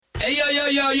Hey, yo,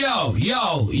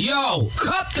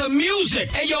 cut the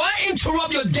music. Hey, yo, I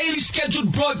interrupt your daily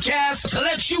scheduled broadcast to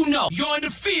let you know you're in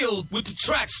the field with the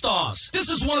Track Stars.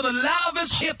 This is one of the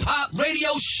loudest hip-hop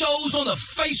radio shows on the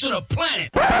face of the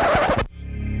planet.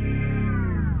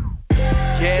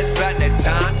 Yeah, it's about that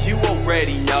time, you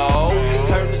already know.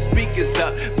 Turn the speakers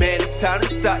up, man, it's time to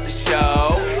start the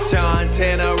show. Sean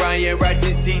Tanner, Ryan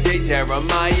Righteous, DJ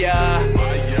Jeremiah.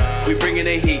 We bringing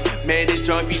the heat, man, this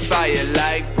joint be fire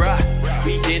like, bruh.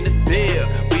 We in the field,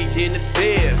 we in the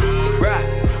field, bruh.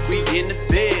 We in the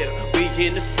field, we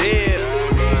in the field.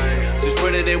 Just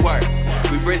put it in work,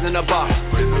 we raising the bar.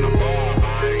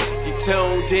 You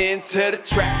tuned in to the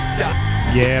Track Stars.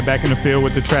 Yeah, back in the field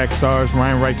with the Track Stars.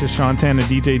 Ryan Righteous, Sean Tanner,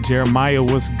 DJ Jeremiah.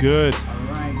 What's good?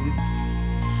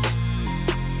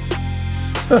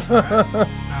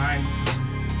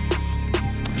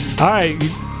 All right,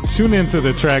 tune into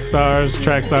the Track Stars,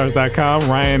 trackstars.com.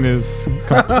 Ryan is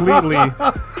completely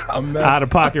out of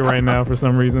pocket right now for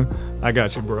some reason. I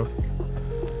got you, bro.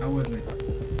 How was it?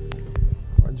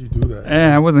 Why'd you do that?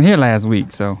 I wasn't here last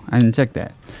week, so I didn't check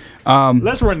that.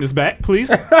 Let's run this back,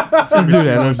 please. Let's do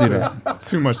that.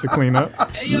 It's too much to clean up.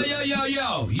 Hey, yo,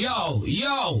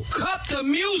 cut the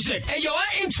music. Hey, yo, I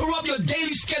interrupt your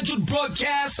daily scheduled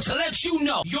broadcast to let you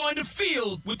know you're in the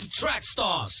field with the Track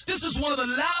Stars. This is one of the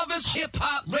loudest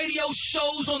hip-hop radio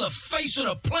shows on the face of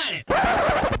the planet.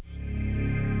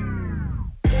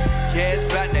 Yeah, it's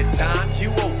about that time,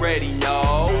 you already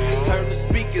know. Turn the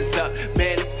speakers up,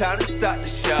 man, it's time to start the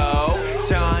show.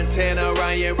 Sean Tanner,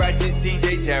 Ryan Righteous,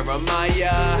 DJ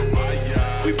Jeremiah.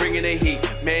 We bringing the heat,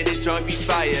 man, this joint be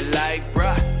fire like,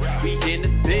 bruh. We in the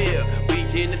field, we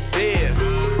in the field,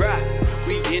 bruh.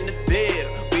 We in the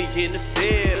field, we in the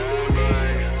field.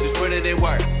 Just put it in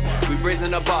work, we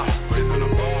raising the bar.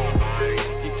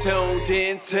 Tuned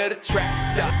in to the Track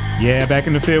Stars. Yeah, back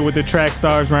in the field with the Track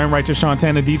Stars. Ryan Righteous, Sean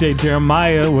Tanner, DJ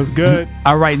Jeremiah. Was good.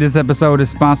 All right, this episode is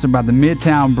sponsored by the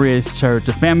Midtown Bridge Church,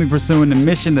 a family pursuing the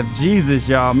mission of Jesus,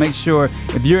 y'all. Make sure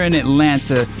if you're in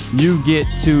Atlanta, you get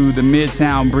to the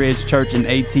Midtown Bridge Church in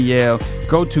ATL.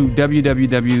 Go to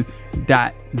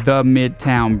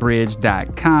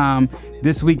www.themidtownbridge.com.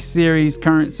 This week's series,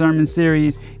 current sermon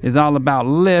series, is all about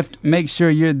Lift. Make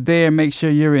sure you're there. Make sure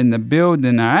you're in the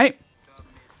building, all right?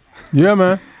 Yeah,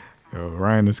 man. Yo,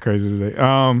 Ryan is crazy today.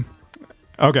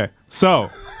 Okay, so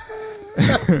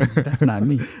That's not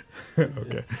me.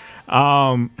 okay.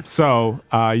 So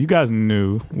you guys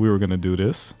knew we were gonna do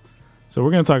this. So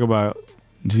we're gonna talk about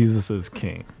Jesus is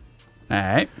King. All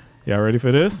right. Y'all ready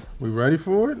for this? We ready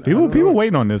for it? People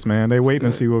waiting on this, man. They waiting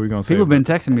to see what we're gonna say. People been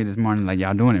texting me this morning like,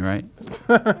 y'all doing it, right?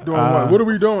 Doing what? What are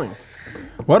we doing?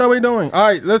 What are we doing? All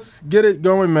right, let's get it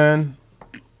going, man.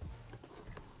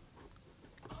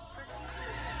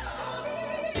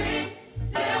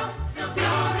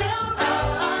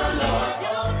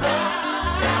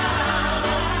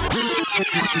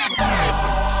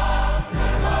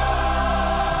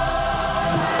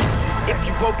 If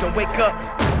you woke and wake up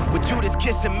with Judas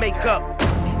kiss and make up,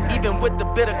 even with the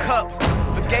bitter cup,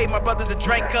 forgave my brothers and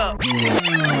drank up.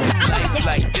 Life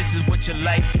like this is what your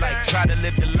life like. Try to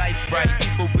live the life right.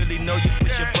 People really know you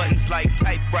push your buttons like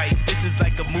type right. This is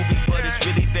like a movie, but it's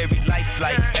really very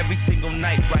lifelike. Every single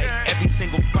night, right? Every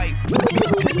single fight.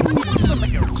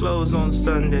 Close on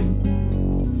Sunday.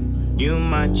 You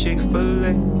my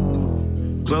Chick-fil-A.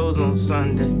 Close on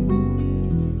Sunday.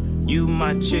 You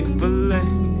my Chick-fil-A.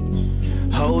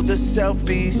 Hold the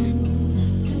selfies.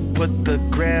 Put the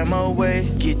gram away.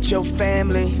 Get your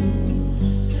family.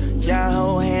 Y'all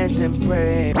hold hands and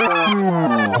pray.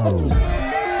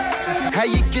 How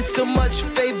you get so much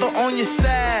favor on your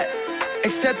side?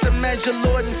 Accept Him as your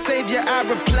Lord and Savior, I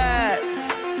replied.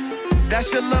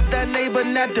 That's your love, that neighbor,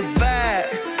 not divide.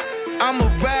 I'ma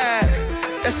ride,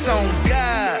 that's on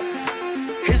God.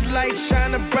 His light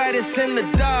shine the brightest in the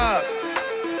dark.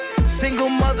 Single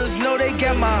mothers know they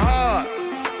got my heart.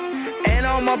 And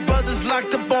all my brothers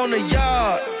locked up on the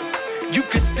yard. You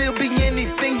can still be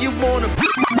anything you wanna be.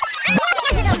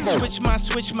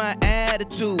 Switch my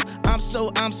attitude.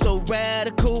 I'm so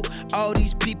radical. All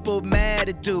these people mad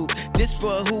at dude. This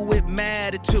for who it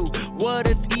mattered to. What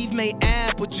if Eve made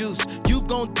apple juice? You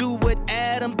gon' do what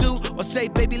Adam do? Or say,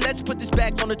 baby, let's put this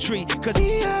back on the tree. Cause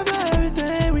we have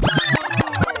everything we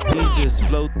Jesus,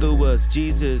 flow through us.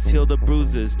 Jesus, heal the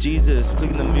bruises. Jesus,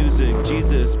 clean the music.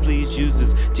 Jesus, please use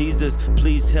us. Jesus,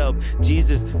 please help.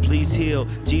 Jesus, please heal.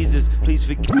 Jesus, please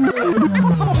forgive.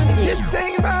 This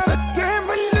ain't about a damn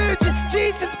religion.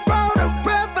 Jesus brought a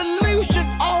revolution.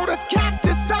 All the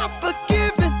captives are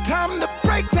forgiven. Time to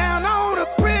break down all the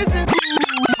prison.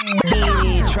 He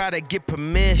ain't try to get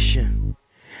permission.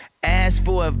 Asked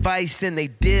for advice and they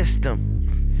dissed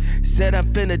them. Said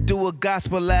I'm finna do a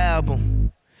gospel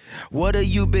album. What have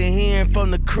you been hearing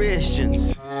from the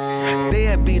Christians?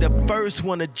 They'd be the first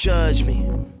one to judge me.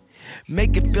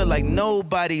 Make it feel like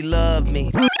nobody loved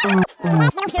me. A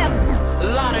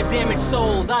lot of damaged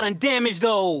souls, I done damaged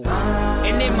those.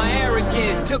 And in my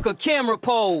arrogance, took a camera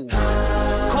pose.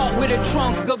 Caught with a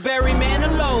trunk of Barry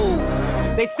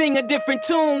Manilow's. They sing a different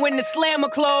tune when the slammer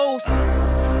close.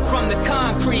 From the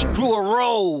concrete grew a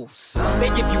rose. They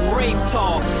give you rave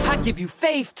talk, I give you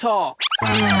faith talk.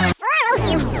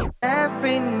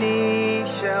 Every knee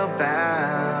shall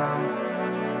bow.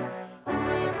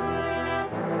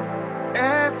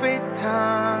 Every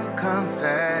tongue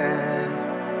confess.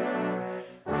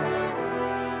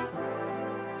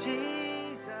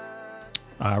 Jesus.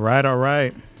 All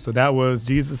right. So that was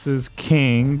Jesus is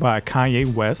King by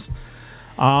Kanye West.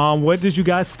 What did you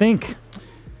guys think?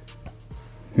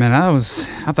 Man, I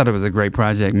thought it was a great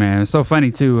project, man. It's so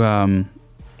funny too.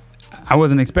 I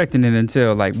wasn't expecting it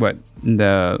until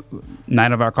the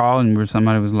night of our call, and where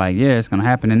somebody was like, "Yeah, it's gonna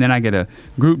happen," and then I get a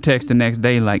group text the next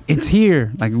day like, "It's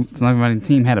here!" Like somebody on the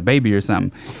team had a baby or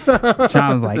something.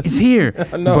 Sean was like, "It's here!"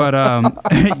 But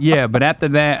yeah. But after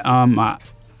that,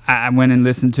 I went and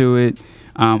listened to it.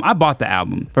 I bought the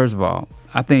album. First of all,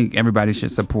 I think everybody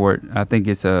should support. I think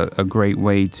it's a great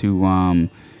way to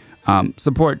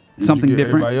support something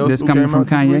different that's coming from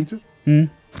Kanye.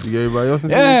 You gave everybody else?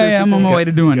 Yeah, I'm on my way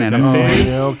to doing that.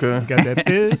 Okay. Got that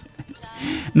Thiz?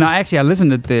 No, actually, I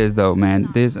listened to Thiz though, man.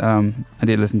 I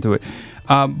did listen to it.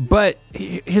 But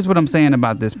here's what I'm saying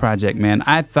about this project, man.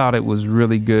 I thought it was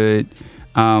really good.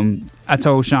 I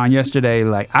told Sean yesterday,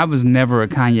 I was never a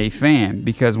Kanye fan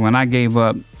because when I gave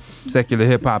up secular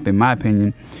hip hop, in my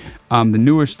opinion, the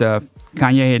newer stuff,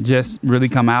 Kanye had just really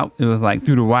come out. It was like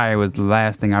Through the Wire was the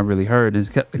last thing I really heard,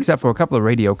 except for a couple of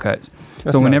radio cuts.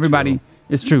 That's so when not everybody, true.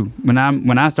 It's true. When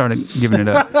I started giving it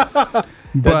up,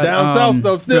 but down south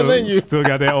stuff still in you. Still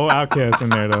got that old Outcast in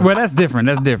there though. Well, that's different.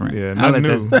 Yeah, no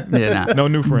new. No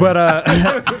new friends.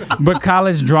 But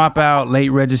College Dropout, Late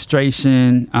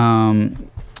Registration,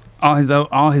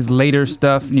 all his later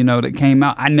stuff, that came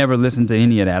out. I never listened to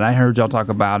any of that. I heard y'all talk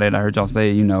about it. I heard y'all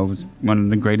say, it was one of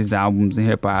the greatest albums in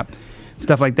hip hop,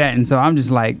 stuff like that. And so I'm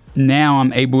just like, now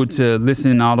I'm able to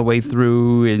listen all the way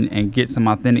through and get some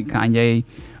authentic Kanye.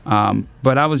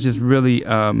 But I was just really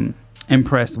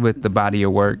impressed with the body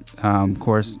of work. Of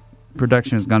course,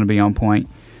 production is going to be on point.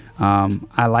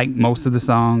 I like most of the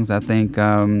songs. I think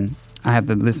I have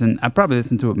to listen. I probably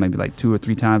listened to it maybe 2 or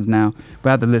 3 times now, but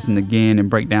I have to listen again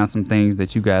and break down some things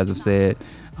that you guys have said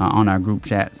on our group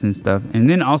chats and stuff. And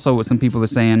then also what some people are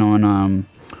saying on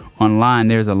online.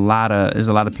 There's a lot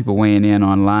of people weighing in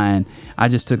online. I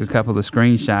just took a couple of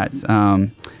screenshots.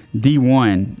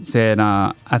 D1 said,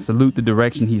 I salute the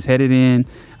direction he's headed in.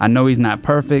 I know he's not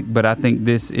perfect, but I think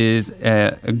this is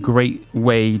a great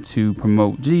way to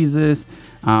promote Jesus.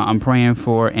 I'm praying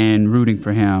for and rooting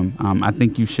for him. I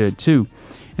think you should too.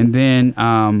 And then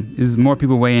there's more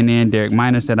people weighing in. Derek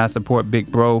Miner said, I support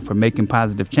Big Bro for making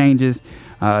positive changes.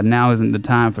 Now isn't the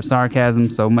time for sarcasm.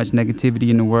 So much negativity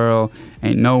in the world.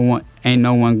 Ain't no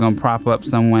one gonna prop up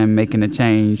someone making a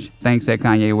change. Thanks at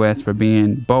Kanye West for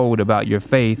being bold about your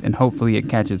faith, and hopefully it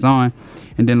catches on.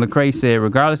 And then Lecrae said,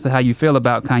 regardless of how you feel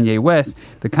about Kanye West,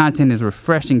 the content is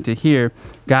refreshing to hear.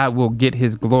 God will get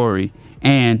his glory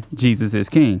and Jesus is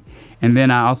King. And then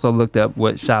I also looked up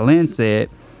what Shailene said,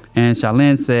 and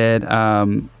Shailene said,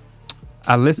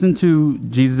 I listened to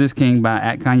Jesus is King by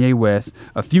 @Kanye West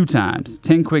a few times.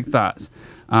 10 quick thoughts.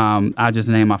 I'll just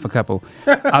name off a couple.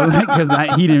 Because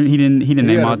he didn't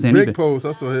name all 10 big either. post.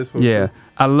 I saw his post. Yeah. Too.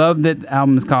 I love that the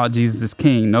album is called Jesus is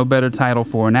King. No better title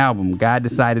for an album. God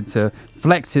decided to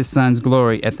flex his son's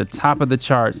glory at the top of the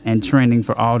charts and trending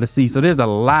for all to see. So there's a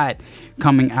lot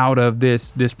coming out of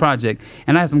this project.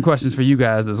 And I have some questions for you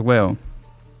guys as well.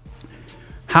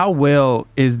 How well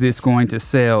is this going to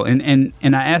sell? And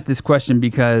I asked this question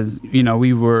because,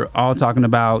 we were all talking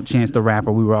about Chance the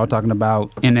Rapper. We were all talking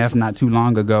about NF not too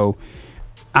long ago.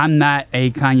 I'm not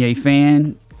a Kanye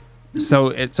fan,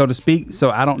 so to speak. So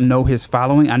I don't know his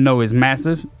following. I know it's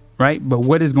massive, right? But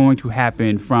what is going to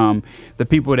happen from the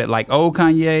people that like old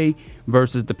Kanye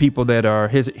versus the people that are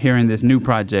hearing this new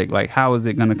project? Like, how is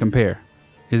it going to compare?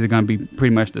 Is it going to be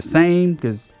pretty much the same?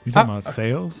 Because you talking about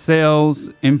sales? Sales,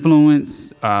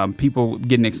 influence, people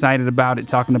getting excited about it,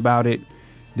 talking about it,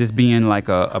 just being like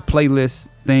a playlist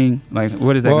thing. Like,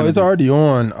 what is that? Well, it's already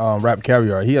on Rap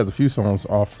Caviar. He has a few songs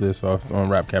off this on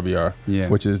Rap Caviar,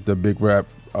 which is the big rap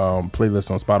playlist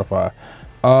on Spotify.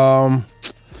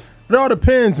 It all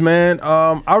depends, man.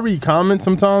 I read comments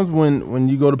sometimes when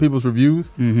you go to people's reviews,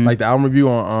 like the album review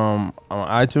on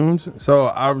iTunes. So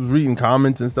I was reading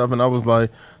comments and stuff, and I was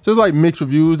like, just like mixed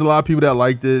reviews. A lot of people that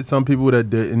liked it, some people that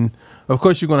didn't. Of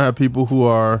course, you're gonna have people who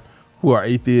are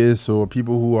atheists or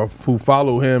people who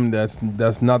follow him. That's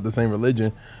not the same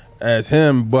religion as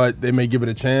him, but they may give it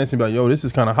a chance and be like, yo, this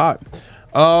is kind of hot.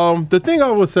 The thing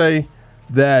I would say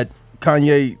that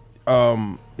Kanye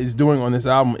is doing on this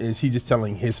album is he just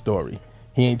telling his story.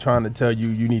 He ain't trying to tell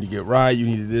you need to get right, you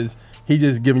need to this. He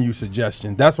just giving you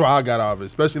suggestions. That's what I got out of it,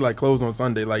 especially like Closed on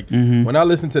Sunday. Like when I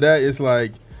listen to that, it's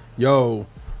like, yo,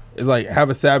 it's like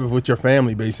have a Sabbath with your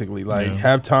family, basically. Like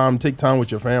take time with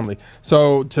your family.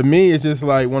 So to me, it's just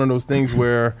like one of those things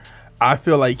where I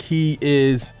feel like he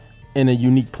is in a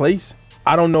unique place.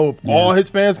 I don't know if all his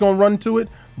fans gonna run to it,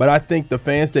 but I think the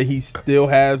fans that he still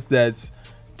has that's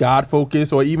God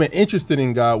focused or even interested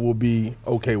in God will be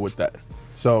okay with that.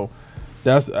 So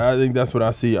I think that's what I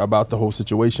see about the whole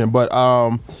situation. But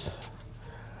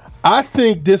I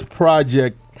think this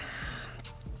project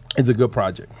is a good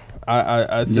project.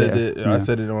 I said it. I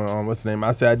said it on what's the name?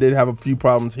 I said I did have a few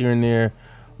problems here and there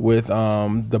with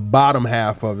the bottom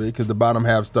half of it because the bottom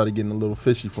half started getting a little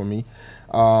fishy for me.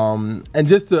 And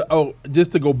just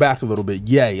to go back a little bit,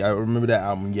 I remember that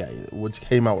album, which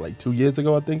came out like 2 years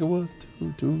ago, I think it was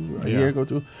a year ago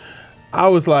too. I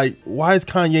was like, why is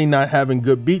Kanye not having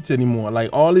good beats anymore? Like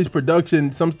all these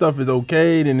production, some stuff is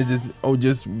okay, then it's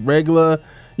just regular.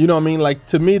 You know what I mean? Like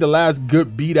to me, the last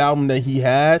good beat album that he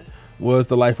had was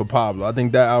The Life of Pablo. I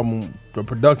think that album, the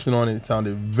production on it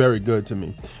sounded very good to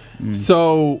me.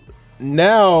 So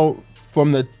now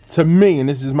to me, and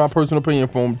this is my personal opinion,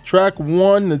 from track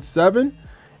 1 to 7,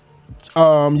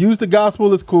 Use the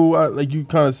Gospel is cool, like you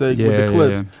kind of said with the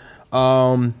clips.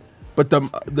 But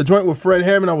the joint with Fred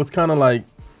Hammond, I was kind of like,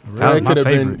 Fred could have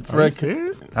been. Fred,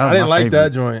 I didn't like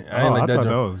that joint. I didn't like that joint.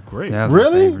 That was great.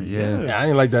 Really? Yeah, I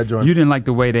didn't like that joint. You didn't like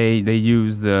the way they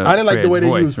used the. I didn't like the way they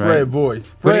used right? Fred's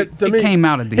voice. Fred, to me, it came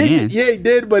out at the end. Yeah, he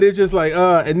did, but it's just like,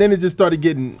 and then it just started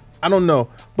getting. I don't know,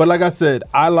 but like I said,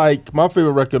 I like my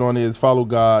favorite record on it is Follow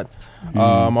God.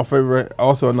 My favorite,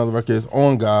 also another record is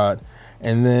On God,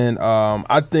 and then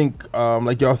I think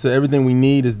like y'all said, Everything We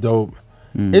Need is dope.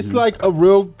 It's like a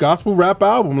real gospel rap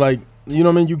album, like. You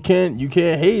know what I mean? You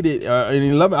can't hate it and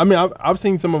you love it. I mean, I've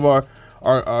seen some of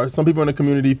our some people in the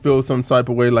community feel some type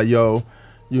of way, like, yo,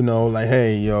 you know, like,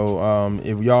 hey, yo,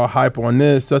 if y'all hype on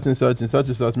this, such and such and such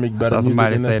and such, make better music.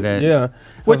 Somebody say that. Yeah.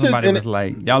 Somebody was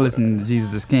like, y'all listening to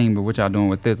Jesus is King, but what y'all doing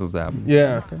with Thizzle's album?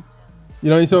 Yeah. Okay.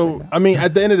 You know, so, I mean,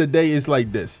 at the end of the day, it's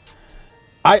like this.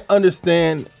 I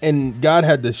understand, and God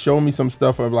had to show me some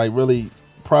stuff of, like, really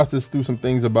process through some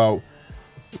things about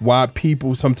why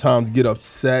people sometimes get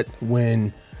upset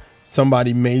when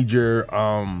somebody major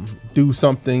do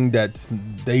something that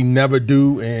they never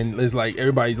do, and it's like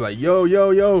everybody's like, yo,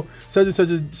 such and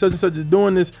such is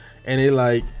doing this, and they're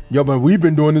like, yo, but we've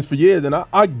been doing this for years, and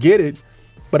I get it,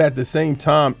 but at the same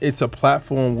time, it's a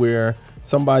platform where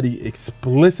somebody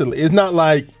explicitly, it's not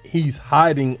like he's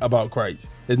hiding about Christ.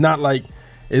 It's not like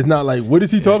what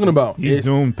is he talking about? He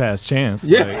zoomed past Chance.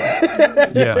 Yeah.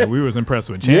 Like, we was impressed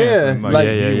with Chance.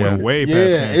 Yeah, he went way past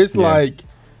Chance. It's like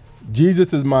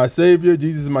Jesus is my savior,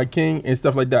 Jesus is my king, and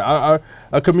stuff like that.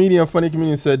 A funny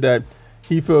comedian said that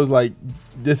he feels like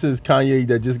this is Kanye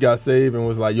that just got saved and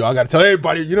was like, yo, I got to tell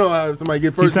everybody, you know how somebody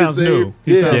get saved? New.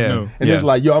 He sounds new. And it's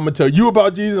like, yo, I'm going to tell you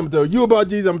about Jesus, I'm going to tell you about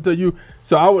Jesus, I'm going to tell you.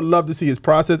 So I would love to see his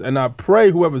process, and I pray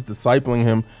whoever's discipling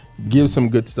him gives some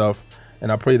good stuff.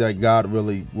 And I pray that God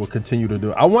really will continue to do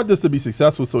it. I want this to be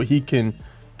successful so he can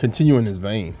continue in his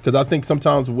vein. Because I think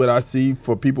sometimes what I see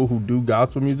for people who do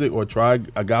gospel music or try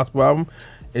a gospel album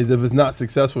is if it's not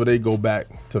successful, they go back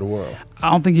to the world.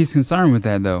 I don't think he's concerned with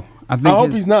that, though. I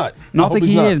hope he's not. No, I think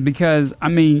he is, because, I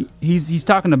mean, he's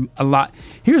talking a lot.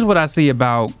 Here's what I see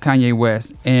about Kanye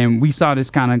West, and we saw this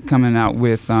kind of coming out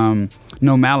with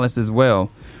No Malice as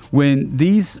well. When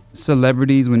these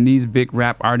celebrities, when these big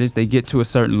rap artists, they get to a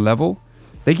certain level,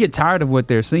 they get tired of what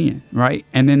they're seeing, right?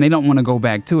 And then they don't want to go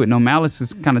back to it. No Malice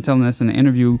is kind of telling us in an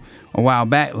interview a while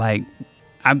back, like,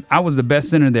 I was the best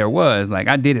singer there was. Like,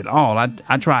 I did it all.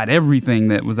 I tried everything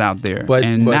that was out there. But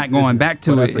not going back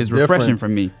to it is refreshing for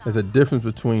me. There's a difference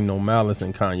between No Malice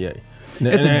and Kanye. It's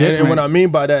a difference. And what I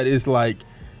mean by that is like,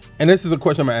 and this is a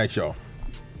question I'm going to ask y'all.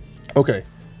 Okay.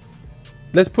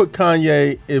 Let's put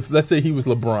Kanye, let's say he was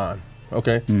LeBron,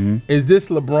 okay? Mm-hmm. Is this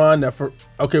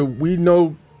LeBron we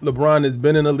know LeBron has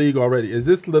been in the league already. Is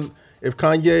this, if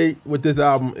Kanye with this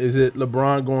album, is it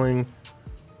LeBron going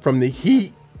from the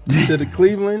Heat to the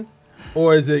Cleveland,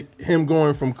 or is it him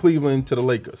going from Cleveland to the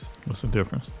Lakers? What's the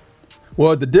difference?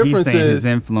 Well, the He's difference saying is his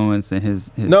influence and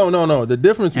his no. The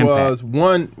difference impact.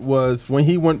 was when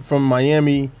he went from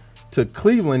Miami to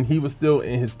Cleveland, he was still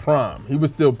in his prime. He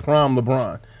was still prime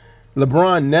LeBron.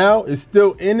 LeBron now is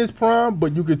still in his prime,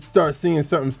 but you could start seeing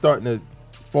something starting to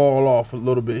fall off a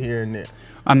little bit here and there.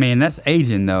 I mean, that's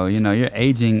aging though. You know, you're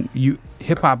aging.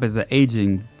 Hip hop is an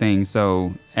aging thing.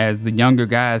 So as the younger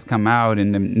guys come out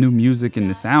and the new music and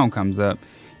the sound comes up,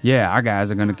 yeah, our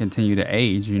guys are going to continue to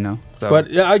age. You know. So.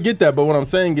 But yeah, I get that. But what I'm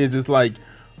saying is, it's like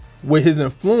with his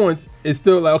influence, it's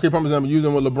still like, okay, for example,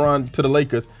 using with LeBron to the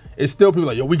Lakers, it's still people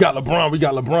like, yo, we got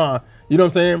LeBron. You know what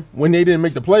I'm saying? When they didn't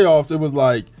make the playoffs, it was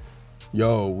like,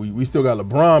 yo, we still got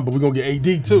LeBron, but we're going to get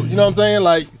AD too. You know what I'm saying?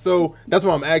 Like, so that's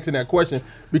why I'm asking that question,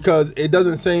 because it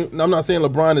doesn't say, I'm not saying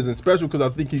LeBron isn't special, because I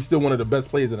think he's still one of the best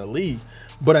players in the league.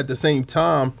 But at the same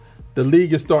time, the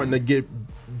league is starting to get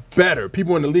better.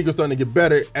 People in the league are starting to get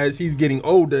better as he's getting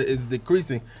older, is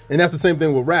decreasing. And that's the same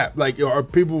thing with rap. Like, are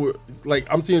people, like,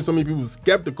 I'm seeing so many people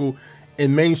skeptical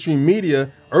in mainstream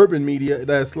media, urban media,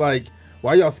 that's like,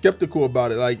 why y'all skeptical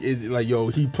about it? Like, is it like, yo,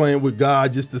 he playing with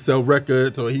God just to sell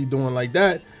records, or he doing like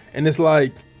that? And it's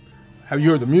like, have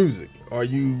you heard the music? Do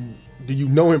you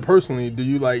know him personally? Do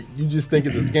you you just think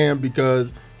it's a scam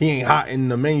because he ain't hot in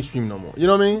the mainstream no more? You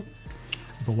know what I mean?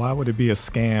 But why would it be a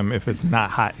scam if it's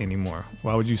not hot anymore?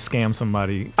 Why would you scam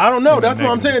somebody? I don't know. That's what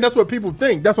I'm saying. That's what people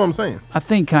think. That's what I'm saying. I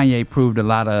think Kanye proved a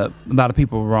lot of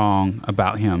people wrong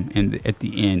about him at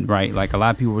the end, right? Like, a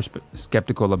lot of people were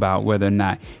skeptical about whether or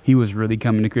not he was really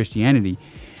coming to Christianity,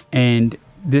 and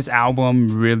this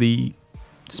album really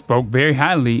spoke very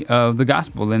highly of the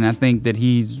gospel, and I think that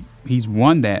he's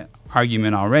won that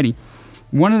argument already.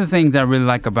 One of the things I really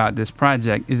like about this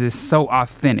project is it's so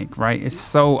authentic, right? It's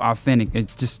so authentic. It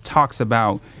just talks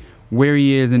about where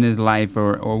he is in his life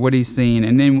or what he's seen.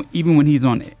 And then even when he's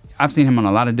on, I've seen him on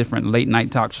a lot of different late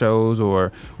night talk shows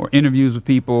or interviews with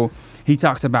people. He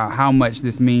talks about how much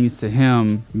this means to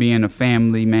him, being a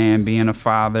family man, being a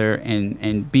father,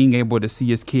 and being able to see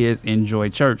his kids enjoy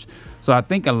church. So I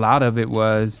think a lot of it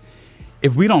was,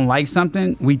 if we don't like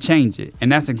something, we change it.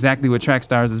 And that's exactly what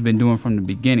Trackstars has been doing from the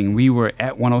beginning. We were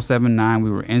at 107.9, we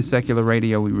were in secular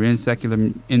radio, we were in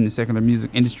the secular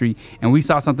music industry, and we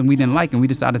saw something we didn't like and we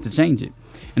decided to change it.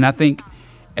 And I think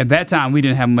at that time we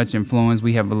didn't have much influence.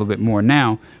 We have a little bit more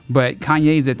now. But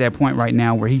Kanye's at that point right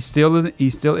now where he still is an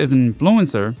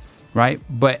influencer, right?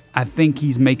 But I think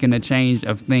he's making a change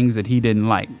of things that he didn't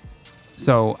like.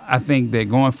 So I think that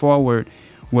going forward,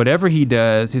 whatever he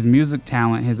does, his music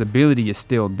talent, his ability is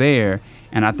still there,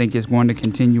 and I think it's going to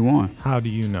continue on. How do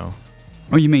you know?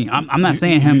 What do you mean? I'm not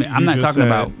saying him. I'm not talking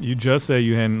about. You just said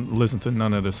you hadn't listened to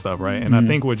none of this stuff, right? And I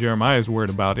think what Jeremiah is worried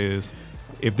about is,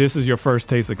 if this is your first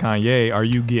taste of Kanye, are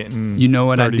you getting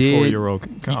 34-year-old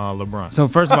LeBron? So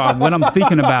first of all, what I'm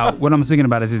speaking about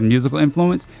is his musical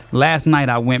influence. Last night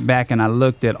I went back and I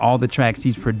looked at all the tracks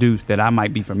he's produced that I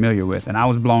might be familiar with, and I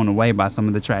was blown away by some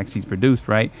of the tracks he's produced,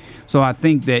 right? So I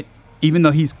think that even though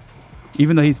he's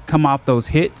come off those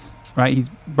hits, right? He's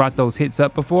brought those hits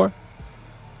up before.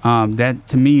 That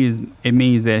to me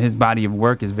means that his body of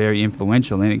work is very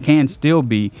influential, and it can still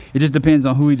be. It just depends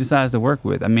on who he decides to work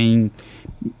with. I mean,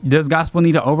 does gospel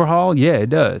need an overhaul? Yeah, it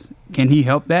does. Can he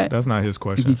help that? That's not his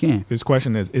question. He can. His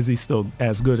question is he still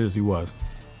as good as he was?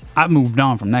 I moved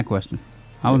on from that question.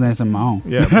 I was answering my own.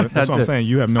 Yeah, that's what I'm saying.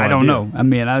 You have no idea. I don't know. I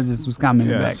mean, I just was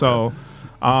commenting back. So,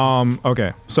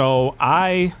 okay. So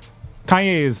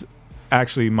Kanye is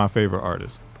actually my favorite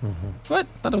artist. Mm-hmm. What?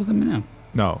 I thought it was Eminem.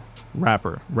 No.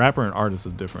 Rapper and artist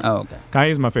is different. Oh, okay.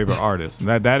 Kanye is my favorite artist.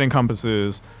 That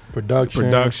encompasses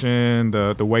production,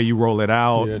 the way you roll it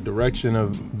out, direction of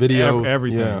videos,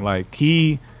 everything. Yeah. Like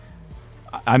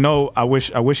I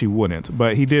wish he wouldn't,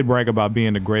 but he did brag about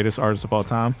being the greatest artist of all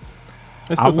time.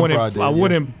 I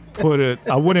wouldn't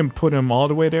put him all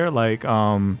the way there. Like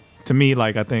to me,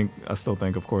 like I still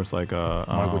think, of course, like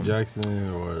Michael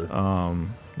Jackson or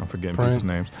I'm forgetting Prince. people's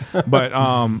names, but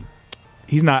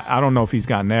he's not. I don't know if he's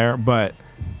gotten there, but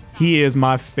he is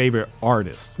my favorite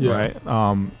artist. Yeah.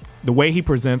 Right. The way he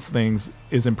presents things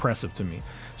is impressive to me.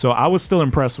 So I was still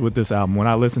impressed with this album. When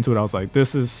I listened to it, I was like,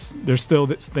 there's still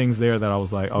things there that I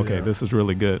was like, okay, this is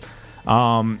really good.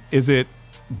 Is it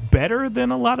better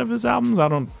than a lot of his albums? I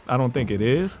don't think it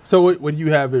is. So would you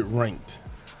have it ranked?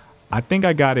 I think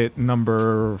I got it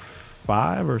number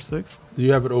 5 or 6. Do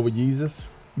you have it over Yeezus?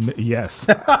 Yes.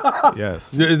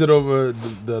 Yes. Is it over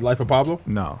the Life of Pablo?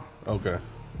 No. Okay.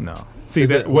 No. See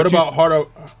what about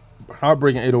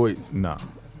Heartbreaking 808s? No.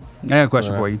 I got a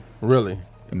question for you. Really?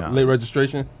 No. Late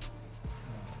Registration?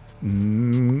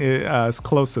 It's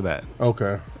close to that.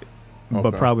 Okay.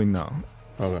 But probably no.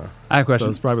 Okay. I have a question.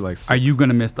 So it's probably like 6. Are you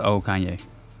gonna miss the old Kanye?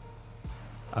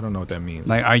 I don't know what that means.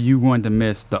 Like, are you going to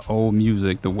miss the old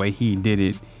music the way he did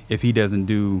it if he doesn't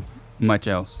do much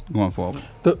else going forward?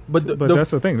 But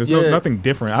that's the thing. There's nothing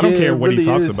different. I don't care what he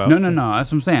talks about. No.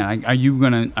 That's what I'm saying. Like, are you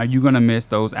gonna miss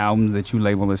those albums that you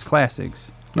label as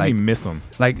classics? Like, miss them.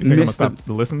 Like, you think I'm gonna stop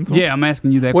to listen to them? Yeah, I'm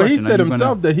asking you that well, question. Well, he said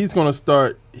himself that he's gonna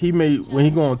start. When he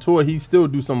go on tour, he still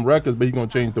do some records, but he's gonna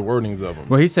change the wordings of them.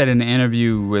 Well, he said in the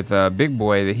interview with Big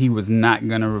Boy that he was not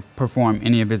gonna perform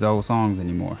any of his old songs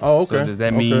anymore. Oh, okay. So does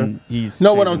that mean he's?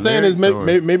 No, what I'm saying is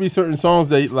maybe certain songs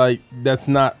that's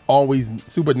not always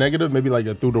super negative. Maybe like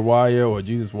a Through the Wire or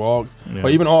Jesus Walks, or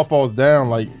even All Falls Down.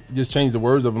 Like, just change the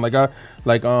words of them.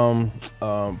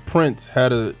 Prince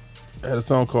had a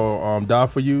song called "Die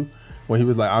for You," when he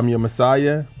was like, "I'm your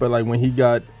Messiah," but like when he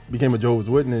became a Jehovah's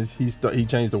Witness, he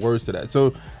changed the words to that.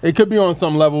 So it could be on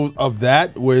some levels of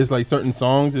that, where it's like certain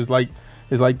songs is like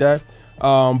that.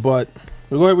 But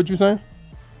go ahead, what you saying?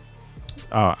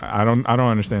 I don't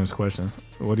understand this question.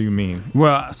 What do you mean?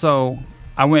 Well, so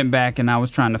I went back and I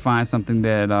was trying to find something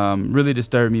that really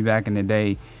disturbed me back in the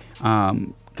day.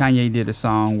 Kanye did a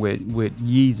song with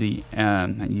Yeezy,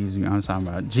 not Yeezy, I'm talking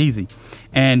about Jeezy,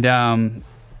 and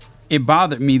it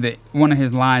bothered me that one of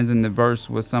his lines in the verse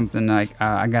was something like,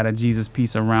 "I got a Jesus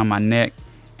piece around my neck,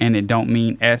 and it don't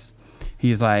mean S."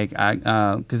 He's like,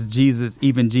 "Cause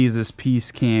even Jesus'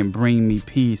 peace can't bring me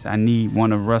peace. I need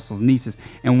one of Russell's nieces."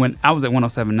 And when I was at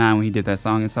 107.9 when he did that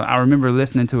song, and so I remember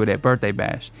listening to it at Birthday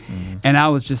Bash, and I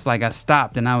was just like, I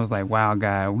stopped and I was like, "Wow,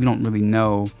 guy, we don't really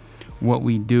know what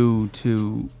we do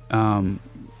to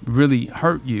really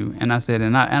hurt you." And I said,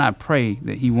 and I pray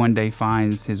that he one day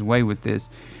finds his way with this.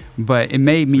 But it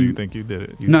made me. So you think you did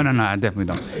it? No, I definitely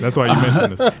don't. That's why you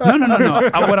mentioned this.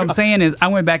 No. What I'm saying is, I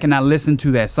went back and I listened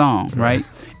to that song, right?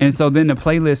 And so then the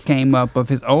playlist came up of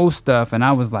his old stuff, and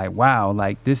I was like, wow,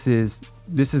 like this is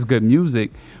good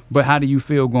music. But how do you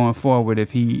feel going forward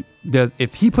if he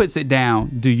puts it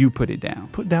down? Do you put it down?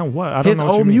 Put down what? I don't his know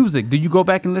what old you mean. music. Do you go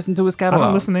back and listen to his catalog? I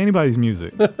don't listen to anybody's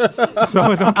music. So I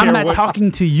don't care. I'm not talking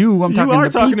to you. I'm talking to You are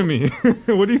talking to people.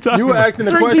 me. What are you talking about? You were asking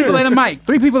the Three question. Three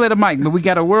people at a mic, but we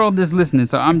got a world that's listening.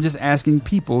 So I'm just asking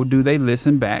people, do they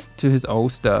listen back to his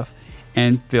old stuff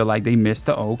and feel like they missed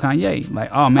the old Kanye? Like,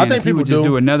 oh man, if he would just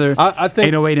do another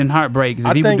 808 and Heartbreaks,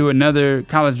 if he would do another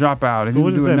College Dropout, if he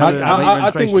would do another I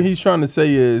think what he's trying to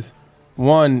say is,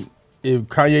 one, if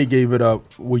Kanye gave it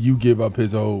up, will you give up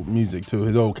his old music too,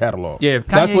 his old catalog? Yeah, if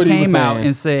Kanye came out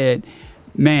and said,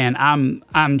 man,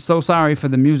 I'm so sorry for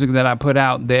the music that I put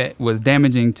out that was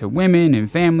damaging to women and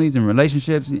families and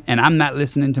relationships, and I'm not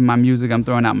listening to my music, I'm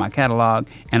throwing out my catalog,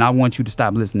 and I want you to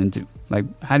stop listening to. Like,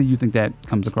 how do you think that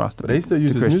comes across to But they still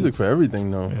use his music for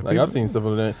everything, though. Yeah, like, I've seen stuff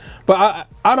like that. But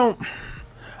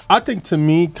I think, to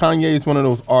me, Kanye is one of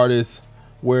those artists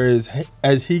where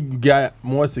as he got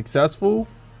more successful,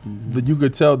 that you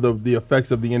could tell the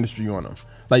effects of the industry on him.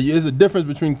 Like, there's a difference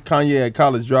between Kanye at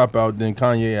College Dropout than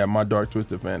Kanye at My Dark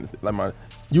Twisted Fantasy.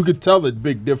 You could tell the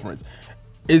big difference.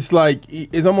 It's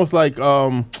almost like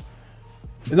when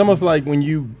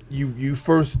you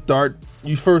first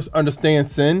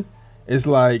understand sin. It's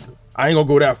like, I ain't gonna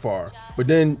go that far, but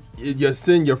then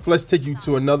your flesh take you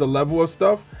to another level of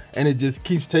stuff, and it just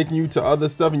keeps taking you to other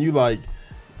stuff, and you like,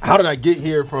 how did I get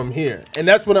here from here? And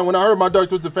that's when I heard My Dark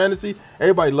Twisted Fantasy,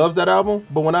 everybody loves that album,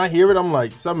 but when I hear it, I'm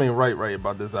like, something ain't right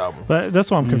about this album. But that's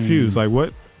why I'm confused. Like,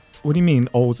 what do you mean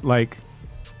old? Like,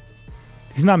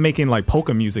 he's not making like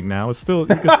polka music now. It's still, you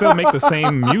can still make the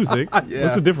same music. Yeah.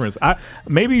 What's the difference?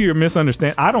 Maybe you're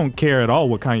misunderstanding. I don't care at all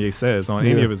what Kanye says on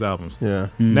any of his albums. Yeah.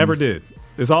 Never did.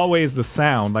 It's always the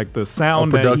sound, like the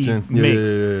sound that he production. makes.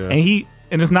 Yeah.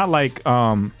 And it's not like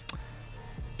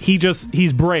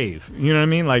he's brave. You know what I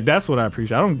mean? Like, that's what I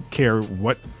appreciate. I don't care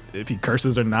if he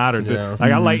curses or not, or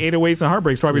I like 808s and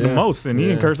Heartbreaks probably the most, and he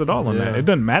didn't curse at all on that. It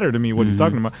doesn't matter to me what he's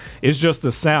talking about. It's just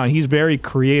the sound. He's very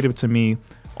creative to me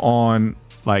on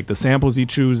like the samples he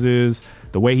chooses,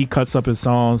 the way he cuts up his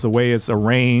songs, the way it's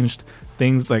arranged,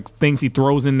 things he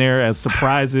throws in there as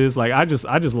surprises. Like, I just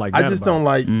like that. I just don't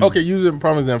like. Okay, use a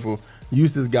prime example.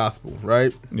 Use This Gospel,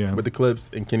 right? Yeah. With the Clips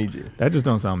and Kenny G. That just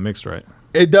don't sound mixed right.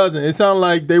 It doesn't. It sounds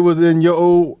like they was in your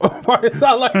old. It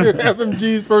sounds like your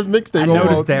FMG's first mixtape. I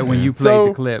noticed that when you played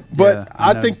the clip. But yeah,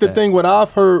 I think the thing what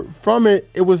I've heard from it,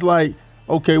 it was like,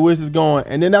 okay, where's this going?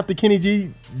 And then after Kenny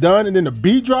G done, and then the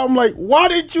beat drop, I'm like, why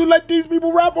didn't you let these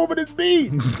people rap over this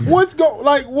beat? What's going?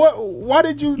 Like, what? Why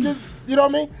did you just? You know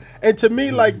what I mean? And to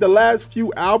me, like the last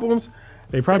few albums,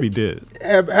 they probably did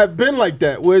have been like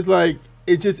that, where it's like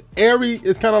it's just airy.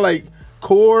 It's kind of like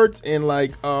chords and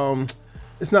like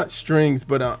it's not strings,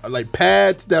 but like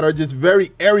pads that are just very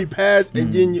airy pads,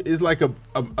 and then it's like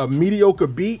a mediocre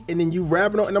beat, and then you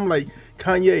rapping on, and I'm like,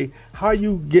 Kanye, how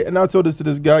you get? And I told this to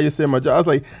this guy yesterday at my job. I was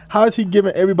like, how is he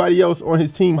giving everybody else on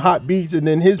his team hot beats, and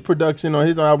then his production on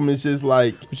his album is just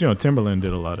like? But you know, Timberland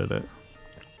did a lot of that.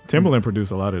 Timberland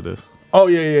produced a lot of this. Oh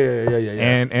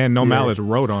yeah. And No Malice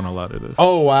wrote on a lot of this.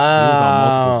 Oh wow. He was on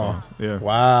multiple songs. Yeah.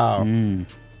 Wow.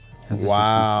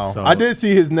 Wow. So, I did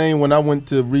see his name when I went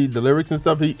to read the lyrics and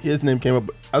stuff. His name came up.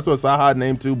 I saw Saha's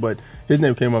name too, but his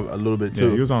name came up a little bit too.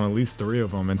 Yeah, he was on at least 3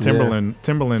 of them. And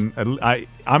Timberland,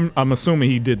 I'm assuming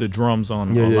he did the drums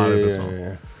on a lot of the songs.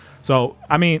 Yeah. So,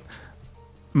 I mean,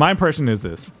 my impression is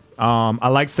this. I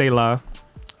like Selah.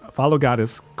 Follow God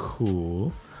is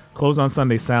cool. Close on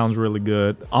Sunday sounds really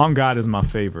good. On God is my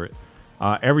favorite.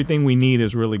 Everything We Need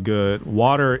is really good.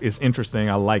 Water is interesting.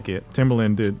 I like it.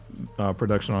 Timberland did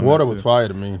production on Water that was too. fire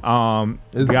to me.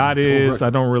 God is, I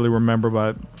don't really remember,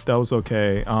 but that was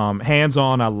okay. Hands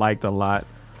On, I liked a lot.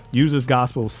 Use This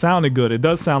Gospel sounded good. It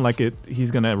does sound like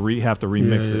he's going to have to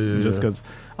remix it just because,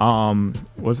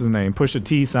 what's his name? Pusha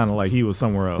T sounded like he was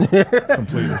somewhere else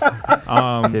completely.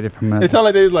 It sounded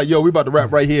like they was like, yo, we about to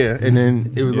rap right here. And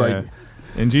then it was like.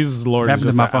 And Jesus is Lord is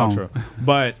just my outro.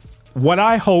 But what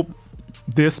I hope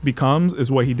this becomes is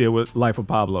what he did with Life of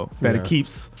Pablo. That he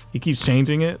keeps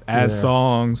changing it as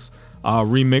songs,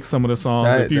 remix some of the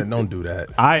songs. Don't do that.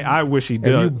 I wish he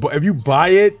did. If you buy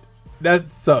it, that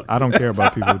sucks. I don't care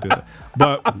about people who do that.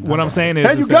 But what I'm saying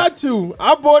is, hey, you got to.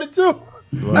 I bought it too.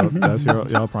 Well, that's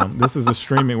y'all problem. This is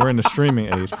we're in the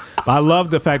streaming age. But I love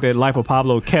the fact that Life of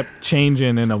Pablo kept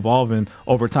changing and evolving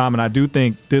over time. And I do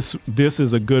think this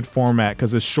is a good format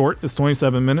because it's short. It's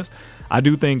 27 minutes. I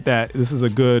do think that this is a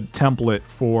good template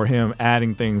for him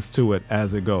adding things to it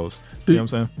as it goes. You know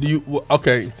what I'm saying?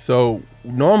 Okay, so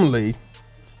normally,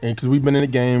 and because we've been in the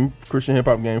game, Christian hip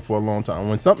hop game for a long time,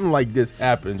 when something like this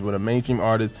happens, when a mainstream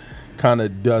artist kind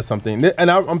of does something, and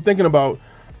I'm thinking about,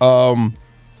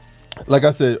 like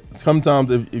I said,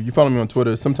 sometimes if you follow me on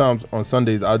Twitter, sometimes on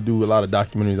Sundays I do a lot of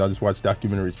documentaries. I just watch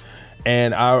documentaries,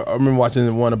 and I remember watching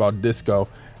the one about disco,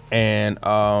 and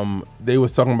they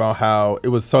was talking about how it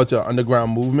was such an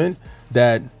underground movement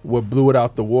that what blew it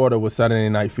out the water was Saturday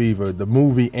Night Fever, the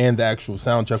movie and the actual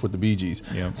soundtrack with the Bee Gees.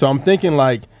 Yeah. So I'm thinking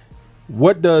like,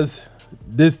 what does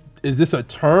this, is this a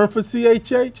term for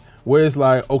CHH where it's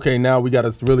like, okay, now we got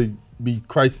to really be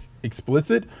Christ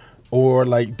explicit, or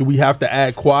like, do we have to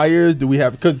add choirs? Do we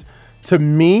have, because to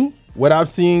me, what I've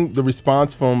seen the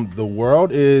response from the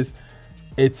world is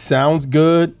it sounds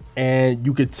good and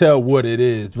you could tell what it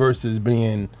is versus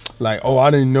being like, oh,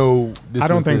 I didn't know this. I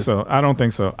don't think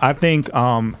so. I think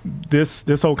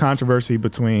this whole controversy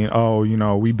between, oh, you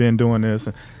know, we've been doing this.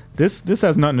 This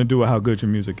has nothing to do with how good your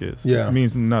music is. Yeah. It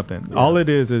means nothing. Yeah. All it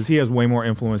is he has way more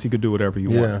influence. He could do whatever he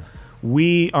wants.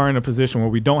 We are in a position where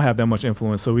we don't have that much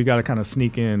influence, so we got to kind of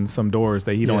sneak in some doors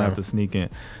that he don't have to sneak in.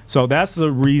 So that's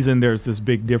the reason there's this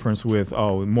big difference with,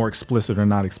 oh, more explicit or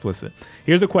not explicit.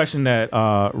 Here's a question that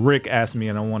Rick asked me,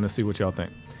 and I want to see what y'all think.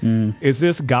 Is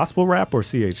this gospel rap or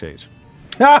CHH?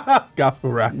 Gospel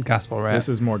rap. Gospel rap. This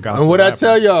is more gospel And what rap. I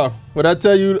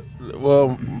tell you,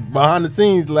 well, behind the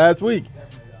scenes last week,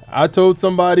 I told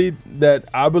somebody that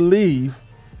I believe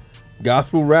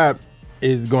gospel rap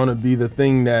is going to be the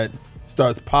thing that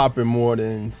starts popping more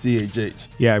than CHH.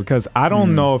 Yeah, because I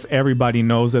don't know if everybody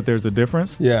knows that there's a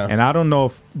difference. Yeah. And I don't know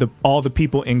if all the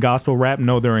people in gospel rap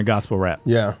know they're in gospel rap.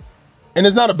 Yeah. And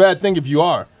it's not a bad thing if you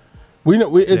are.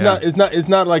 It's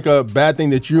not like a bad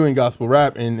thing that you're in gospel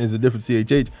rap and is a different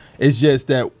CHH. It's just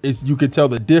that you could tell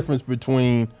the difference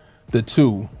between the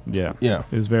two. Yeah. Yeah.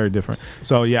 It's very different.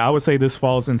 So yeah, I would say this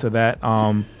falls into that.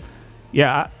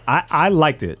 Yeah, I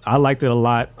liked it. I liked it a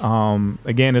lot.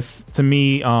 Again, it's to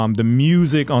me, the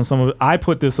music on some of it, I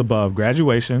put this above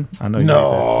Graduation. I know you like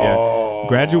that. Yeah.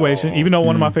 Graduation, even though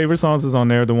one of my favorite songs is on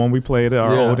there, the one we played,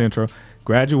 our old intro.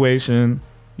 Graduation,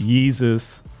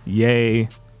 Yeezus, Yay.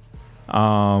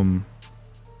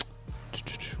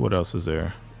 What else is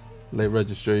there? Late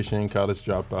Registration, College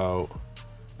Dropout,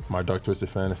 My Dark Twisted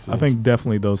Fantasy. I think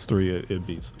definitely those three it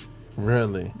beats.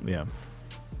 Really? Yeah.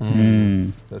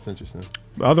 That's interesting.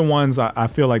 The other ones, I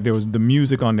feel like there was the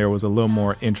music on there was a little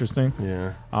more interesting.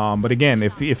 Yeah. But again,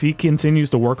 if he continues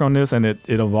to work on this and it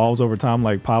evolves over time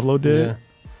like Pablo did,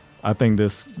 I think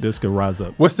this could rise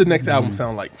up. What's the next album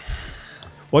sound like?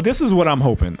 Well, this is what I'm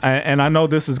hoping. And I know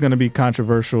this is going to be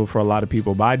controversial for a lot of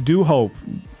people, but I do hope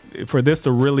for this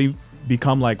to really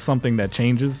become like something that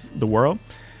changes the world.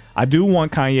 I do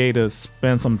want Kanye to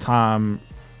spend some time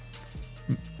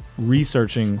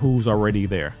researching who's already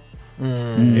there.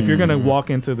 If you're gonna walk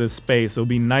into this space, it'll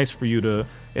be nice for you to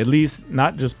at least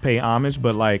not just pay homage,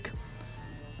 but like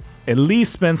at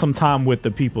least spend some time with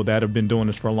the people that have been doing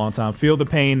this for a long time. Feel the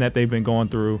pain that they've been going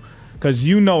through. Because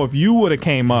if you would have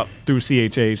came up through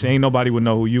CHH, ain't nobody would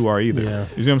know who you are either. Yeah.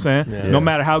 You see what I'm saying? Yeah. No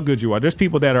matter how good you are. There's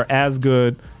people that are as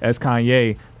good as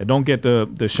Kanye that don't get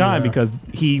the shine because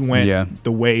he went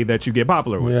the way that you get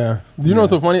popular with. Yeah. You know what's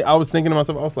so funny? I was thinking to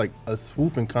myself, I was like, a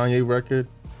Swoop and Kanye record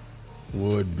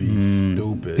would be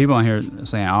stupid. People on here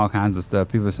saying all kinds of stuff.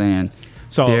 People saying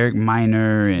Derek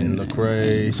Minor and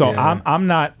Lecrae. So I'm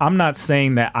not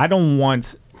saying that I don't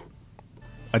want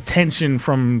attention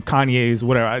from Kanye's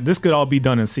whatever. This could all be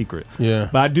done in secret. Yeah.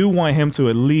 But I do want him to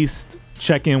at least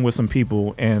check in with some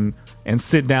people and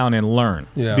sit down and learn.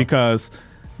 Yeah. Because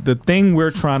the thing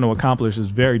we're trying to accomplish is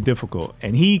very difficult,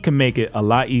 and he can make it a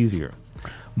lot easier.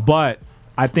 But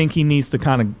I think he needs to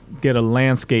kind of get a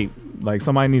landscape. Like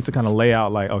somebody needs to kind of lay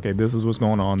out like, okay, this is what's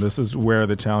going on. This is where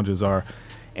the challenges are.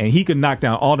 And he could knock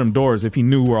down all them doors if he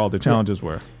knew where all the challenges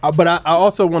were. But I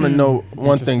also want to know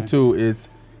one thing too is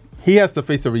he has to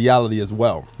face a reality as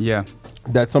well. Yeah.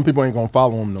 That some people ain't gonna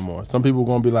follow him no more. Some people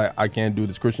gonna be like, I can't do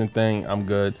this Christian thing. I'm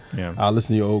good. Yeah. I'll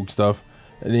listen to your old stuff.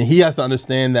 And then he has to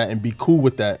understand that and be cool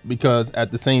with that, because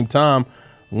at the same time,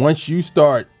 once you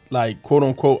start like quote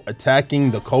unquote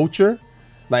attacking the culture,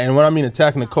 like, and when I mean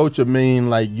attacking the culture, mean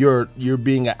like you're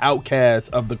being an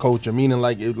outcast of the culture, meaning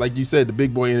like you said, the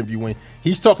Big Boy interview, when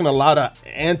he's talking a lot of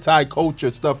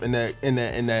anti-culture stuff in that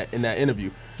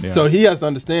interview. Yeah. So he has to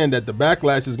understand that the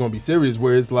backlash is going to be serious.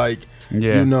 Where it's like,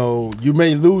 you know, you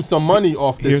may lose some money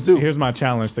off this too. Here's my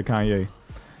challenge to Kanye.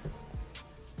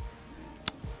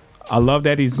 I love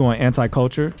that he's going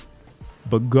anti-culture,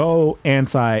 but go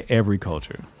anti every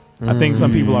culture. I think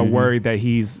some people are worried that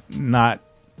he's not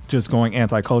just going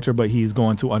anti-culture, but he's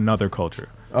going to another culture.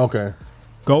 Okay.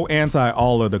 Go anti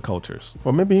all of the cultures.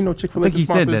 Well, maybe Chick-fil-A. I think he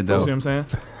said that though. You know what I'm saying?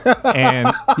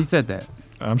 And he said that.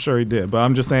 I'm sure he did, but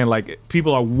I'm just saying, like,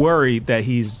 people are worried that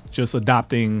he's just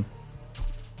adopting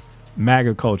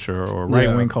MAGA culture or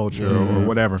right-wing culture or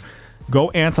whatever. Go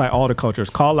anti all the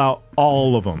cultures. Call out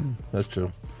all of them. That's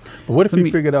true. But what if he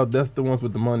figured out that's the ones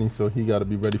with the money, so he got to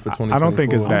be ready for 2024? I don't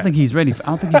think it's that. I don't think he's ready. I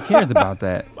don't think he cares about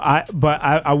that.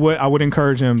 I would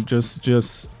encourage him. Just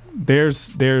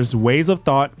there's ways of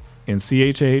thought in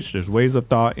CHH. There's ways of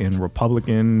thought in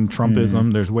Republican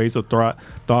Trumpism. There's ways of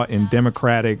thought in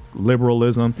Democratic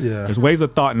liberalism. Yeah. There's ways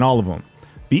of thought in all of them.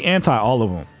 Be anti all of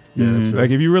them. Yeah, that's true.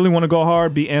 Like if you really want to go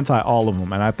hard, be anti all of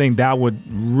them, and I think that would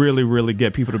really, really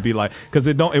get people to be like, because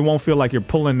it won't feel like you're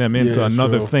pulling them into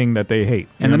another thing that they hate.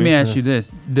 And let me ask you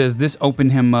this: does this open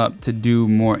him up to do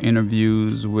more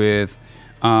interviews with,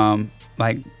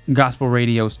 like gospel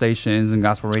radio stations and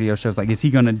gospel radio shows? Like, is he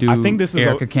going to do? I think this is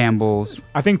Erica Campbell's.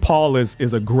 I think Paul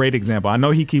is a great example. I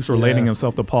know he keeps relating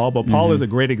himself to Paul, but Paul is a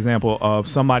great example of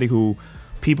somebody who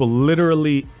people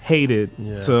literally hated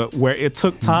to where it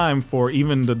took time for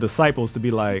even the disciples to be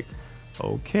like,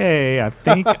 okay, I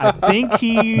think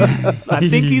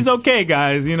he's okay,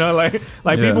 guys. You know,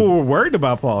 like people were worried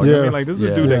about Paul. You know what I mean? Like, this is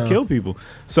a dude that killed people.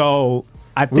 So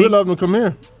I think we would love him to come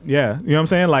in. Yeah, you know what I'm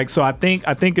saying? Like, so I think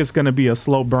it's gonna be a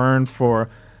slow burn for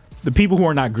the people who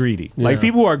are not greedy. Like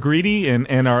people who are greedy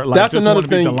and are like that's just another want to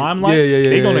be thing. the limelight,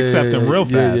 they're gonna accept him real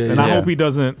fast. And I hope he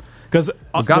doesn't. Because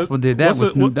gospel did that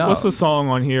with Snoop Dogg. What's the song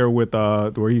on here with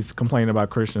where he's complaining about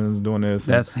Christians doing this?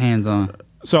 That's Hands On.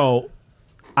 So,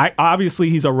 obviously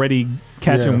he's already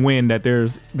catching wind that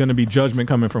there's going to be judgment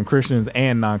coming from Christians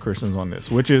and non-Christians on this,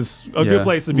 which is a good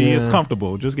place to be. It's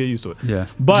comfortable. Just get used to it. Yeah.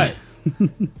 But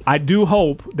I do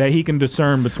hope that he can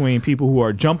discern between people who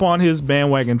are jump on his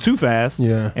bandwagon too fast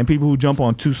and people who jump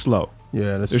on too slow.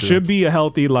 Yeah, that's there true. should be a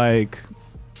healthy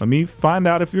let me find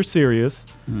out if you're serious.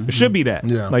 It should be that.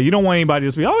 Yeah. Like, you don't want anybody to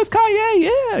just be, oh, it's Kanye,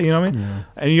 yeah. You know what I mean? Yeah.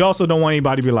 And you also don't want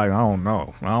anybody to be like, I don't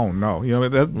know. You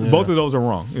know, both of those are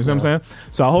wrong. You see what I'm saying?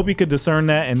 So I hope he could discern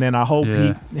that, and then I hope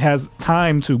he has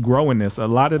time to grow in this. A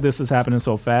lot of this is happening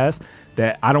so fast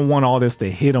that I don't want all this to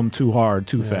hit him too hard,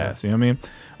 too fast. You know what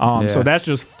I mean? So that's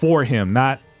just for him,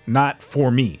 not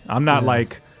for me. I'm not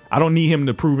like, I don't need him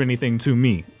to prove anything to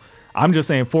me. I'm just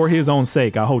saying, for his own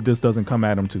sake, I hope this doesn't come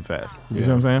at him too fast. You see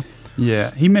what I'm saying?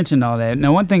 Yeah, he mentioned all that.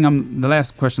 Now, one thing the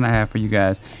last question I have for you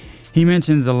guys, he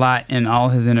mentions a lot in all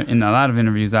his in a lot of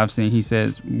interviews I've seen. He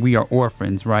says we are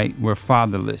orphans, right? We're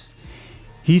fatherless.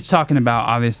 He's talking about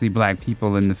obviously black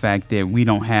people and the fact that we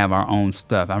don't have our own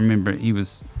stuff. I remember he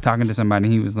was talking to somebody.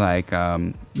 And he was like,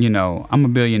 you know, I'm a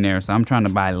billionaire, so I'm trying to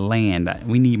buy land.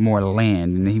 We need more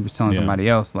land. And then he was telling somebody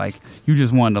else, like, you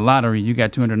just won the lottery. You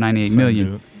got $298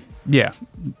 million. Dude. Yeah,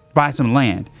 buy some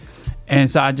land. And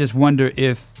so I just wonder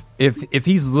if if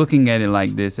he's looking at it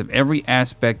like this, if every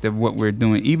aspect of what we're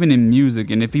doing, even in music,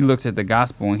 and if he looks at the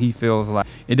gospel and he feels like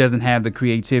it doesn't have the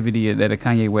creativity that a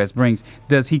Kanye West brings,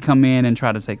 does he come in and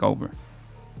try to take over?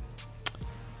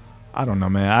 I don't know,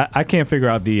 man. I can't figure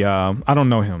out the. I don't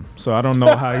know him, so I don't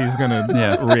know how he's gonna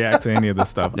react to any of this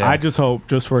stuff. Yeah. I just hope,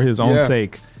 just for his own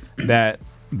sake, that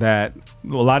a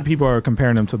lot of people are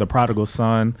comparing him to the prodigal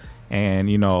son, and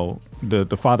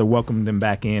the father welcomed him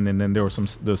back in, and then there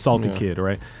was the salty kid,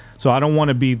 right? So I don't want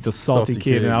to be the salty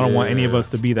kid, and I don't want any of us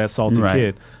to be that salty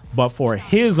kid. But for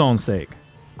his own sake,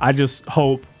 I just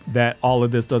hope that all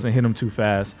of this doesn't hit him too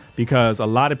fast, because a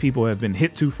lot of people have been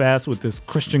hit too fast with this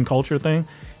Christian culture thing,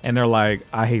 and they're like,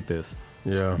 I hate this.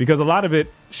 Yeah. Because a lot of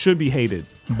it should be hated,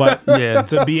 but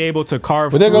to be able to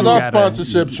carve. But there goes through, our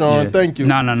sponsorship, Sean. Thank you.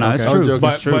 No, it's I'm true. joking.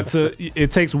 but It's true.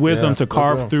 it takes wisdom to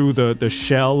carve through the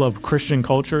shell of Christian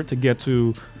culture to get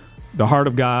to the heart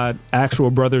of God, actual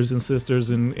brothers and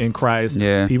sisters in Christ.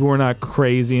 Yeah. People are not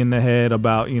crazy in the head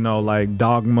about, like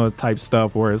dogma type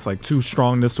stuff where it's like too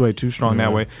strong this way, too strong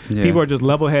that way. Yeah. People are just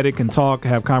level headed, can talk,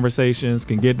 have conversations,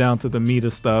 can get down to the meat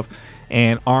of stuff,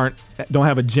 and don't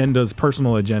have agendas,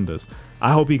 personal agendas.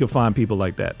 I hope he can find people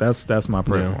like that. That's my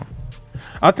prayer for him.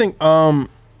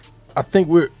 I think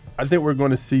we're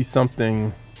going to see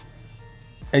something.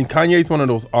 And Kanye's one of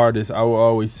those artists I will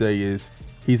always say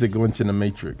he's a glitch in the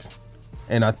matrix.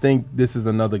 And I think this is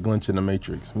another glitch in the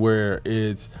matrix where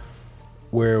it's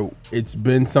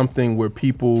been something where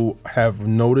people have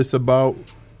noticed about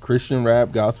Christian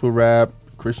rap, gospel rap,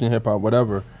 Christian hip hop,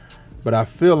 whatever. But I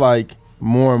feel like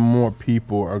more and more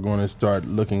people are going to start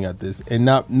looking at this, and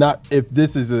not if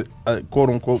this is a quote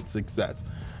unquote success.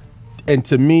 And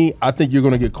to me, I think you're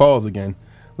going to get calls again,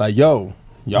 like, yo,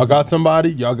 y'all got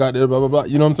somebody, y'all got blah blah blah.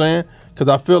 You know what I'm saying? Because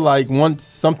I feel like once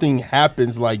something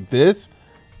happens like this,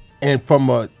 and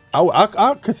from I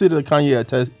consider Kanye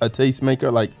a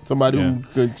tastemaker, like somebody who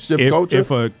could shift culture. If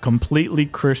a completely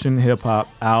Christian hip hop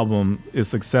album is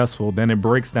successful, then it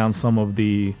breaks down some of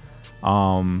the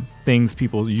things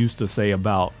people used to say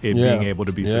about it being able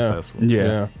to be successful.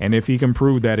 Yeah. And if he can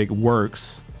prove that it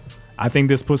works, I think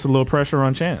this puts a little pressure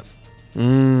on Chance.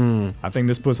 I think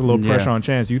this puts a little pressure on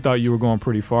Chance. You thought you were going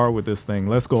pretty far with this thing.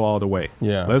 Let's go all the way.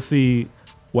 Yeah. Let's see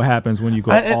what happens when you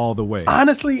go all the way.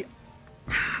 Honestly,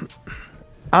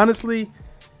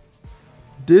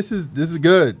 this is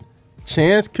good.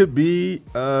 Chance could be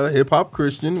a hip hop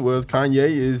Christian, whereas Kanye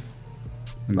is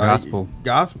like, gospel.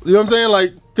 You know what I'm saying?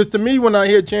 Like, because to me, when I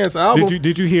hear Chance album,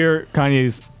 Did you hear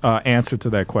Kanye's answer to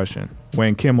that question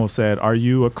when Kimmel said, "Are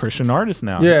you a Christian artist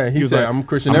now?" Yeah, he was said, like, "I'm a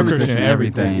Christian I'm everything." A Christian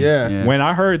everything. Yeah. When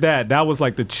I heard that was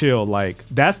like the chill. Like,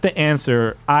 that's the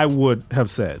answer I would have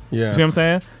said. Yeah. You see what I'm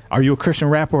saying? Are you a Christian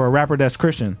rapper or a rapper that's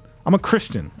Christian? I'm a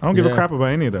Christian. I don't give a crap about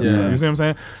any of that stuff. You see what I'm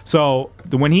saying? So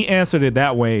when he answered it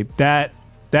that way, that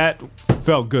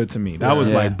felt good to me. That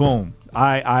was like, boom.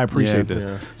 I appreciate this.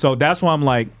 Yeah. So that's why I'm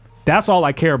like, that's all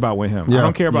I care about with him. I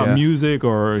don't care about music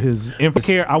or his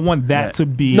info. I want that to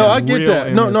be. No, I get real that.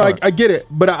 in No, his no, heart. I get it.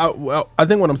 But I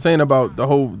think what I'm saying about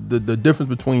the difference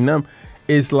between them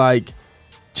is like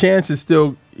Chance is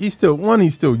he's still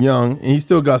young and he's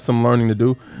still got some learning to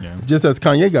do. Yeah. Just as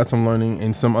Kanye got some learning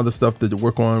and some other stuff to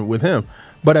work on with him.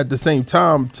 But at the same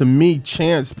time, to me,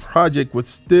 Chance project was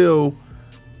still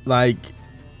like,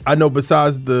 I know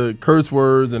besides the curse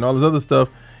words and all this other stuff,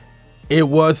 it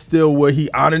was still where he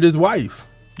honored his wife.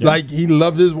 Yeah. Like, he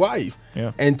loved his wife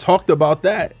and talked about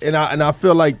that. And I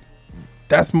feel like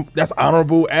that's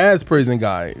honorable as praising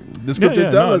God. The scripture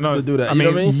tells us to do that. You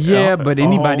know what I mean? Yeah, but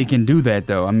anybody can do that,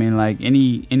 though. I mean, like,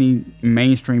 any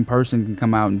mainstream person can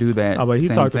come out and do that. Oh, but he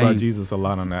same talked thing. about Jesus a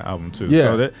lot on that album too. Yeah.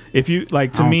 So that if you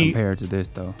like, I to don't me, compare it to this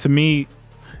though. to me,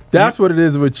 That's what it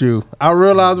is with you. I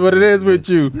realize what it is with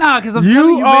you. Nah, because I'm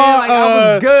telling you, man, like,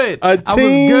 I was good. I was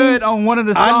good on one of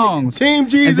the songs. Team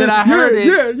Jesus. And then I heard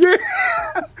it. Yeah.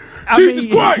 I Jesus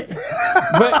mean, Christ.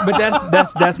 but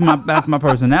that's my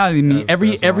personality. I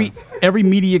mean, every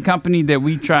media company that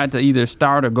we tried to either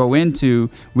start or go into,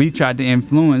 we tried to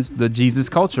influence the Jesus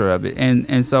culture of it,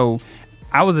 and so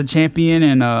I was a champion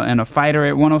and a fighter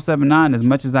at 107.9 as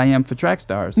much as I am for Track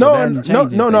Stars. So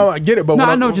No, I get it. But no,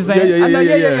 I know what you're saying.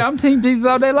 Yeah. I'm Team Jesus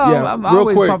all day long. Yeah, I'm real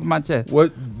always quick, pumping my chest.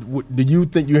 What do you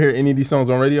think you hear any of these songs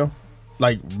on radio,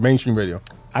 like mainstream radio?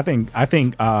 I think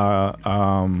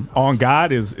On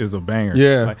God is a banger.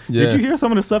 Yeah, Like, yeah. Did you hear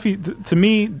some of the stuff to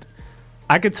me?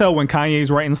 I could tell when Kanye's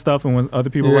writing stuff and when other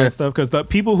people write stuff, because the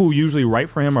people who usually write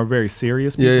for him are very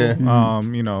serious people. Yeah.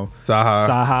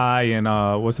 Sahai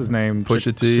and what's his name?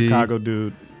 Pusha T. Chicago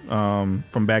dude.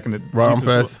 From back in the Ron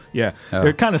Fest. Yeah,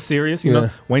 they're kind of serious. You know,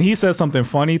 when he says something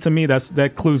funny to me,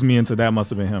 that clues me into that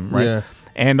must have been him, right? Yeah.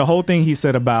 And the whole thing he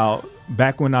said about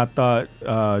back when I thought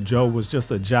Joe was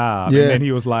just a job, and then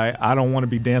he was like, I don't want to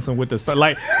be dancing with the stuff.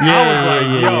 Like,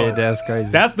 yeah, that's crazy.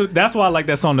 That's why I like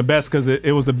that song the best, because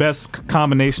it was the best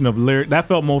combination of lyrics. That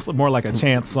felt more like a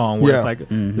chant song, where it's like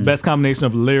the best combination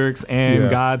of lyrics and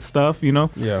God stuff, you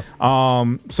know? Yeah.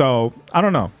 So I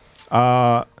don't know.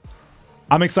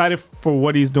 I'm excited for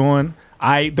what he's doing.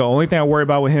 The only thing I worry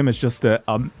about with him is just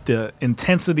the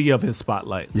intensity of his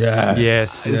spotlight.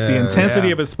 Yes. The intensity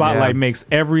of his spotlight makes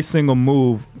every single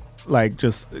move like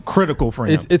just critical for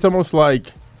him. It's almost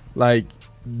like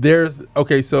there's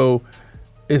so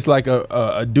it's like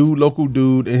a local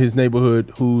dude in his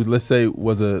neighborhood who, let's say,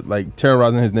 was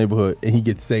terrorizing his neighborhood, and he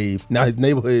gets saved. Now his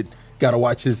neighborhood got to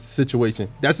watch his situation.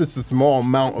 That's just a small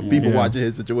amount of people watching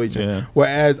his situation. Yeah.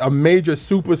 Whereas a major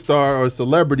superstar or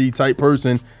celebrity type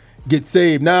person get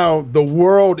saved. Now the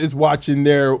world is watching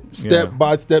their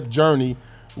step-by-step journey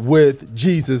with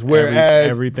Jesus,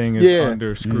 whereas everything is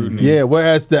under scrutiny. Yeah,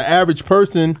 whereas the average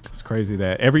person, it's crazy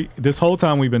that this whole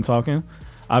time we've been talking,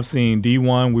 I've seen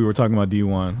D1. We were talking about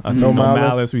D1. I seen No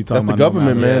Malice. We talking That's about the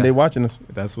government, No Malice. man. They watching us.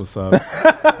 That's what's up.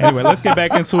 Anyway, let's get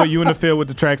back into it. You in the field with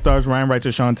the track stars, Ryan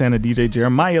Righteous, Sean Tanner, DJ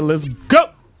Jeremiah. Let's go.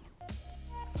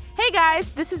 Hey guys,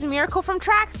 this is Miracle from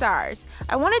Trackstars.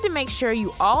 I wanted to make sure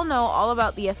you all know all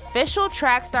about the official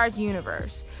Trackstars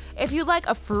universe. If you'd like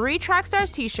a free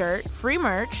Trackstars t-shirt, free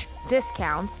merch,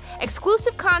 discounts,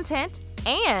 exclusive content,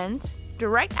 and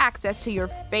direct access to your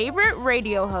favorite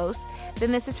radio hosts,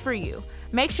 then this is for you.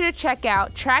 Make sure to check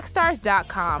out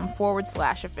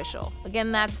trackstars.com/official.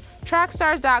 Again, that's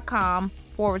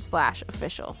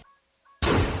trackstars.com/official.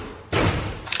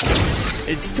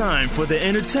 It's time for the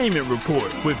Entertainment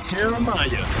Report with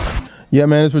Jeremiah. Yeah,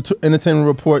 man, it's Entertainment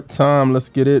Report time. Let's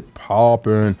get it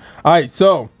popping. All right,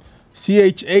 so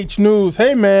CHH News.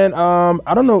 Hey, man,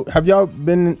 I don't know. Have y'all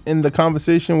been in the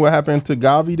conversation what happened to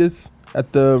Gavi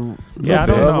at the I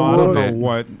don't know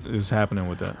what is happening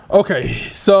with that. Okay,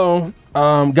 so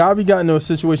Gavi got into a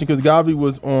situation because Gavi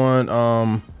was on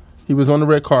the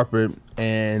red carpet,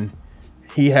 and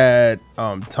he had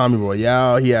Tommy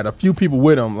Royale. He had a few people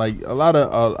with him, like a lot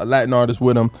of Latin artists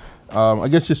with him. I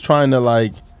guess just trying to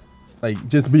like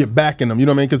just be backing him, you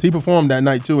know what I mean? Because he performed that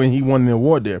night too, and he won the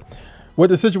award there. What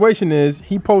the situation is,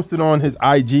 he posted on his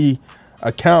IG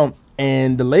account,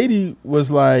 and the lady was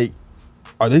like,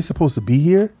 "Are they supposed to be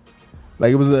here?"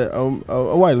 Like, it was a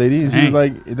white lady, and she was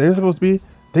like, "They're supposed to be?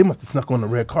 They must have snuck on the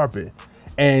red carpet."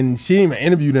 And she didn't even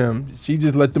interview them. She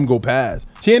just let them go past.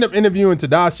 She ended up interviewing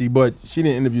Tadashi, but she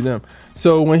didn't interview them.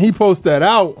 So when he posted that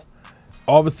out,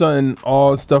 all of a sudden,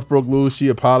 all stuff broke loose. She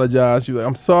apologized. She was like,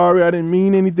 "I'm sorry, I didn't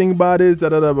mean anything about this, blah,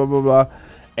 blah, blah, blah."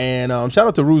 And shout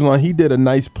out to Ruslan. He did a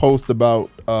nice post about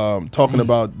talking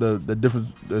about the difference,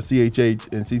 the CHH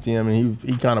and CCM, and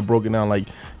he kind of broke it down, like,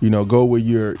 go where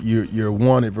you're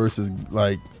wanted versus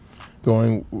like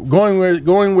going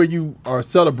where you are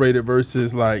celebrated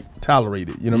versus like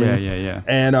tolerated. You know what I mean? Yeah.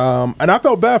 And I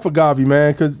felt bad for Gavi,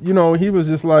 man, because he was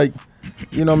just like,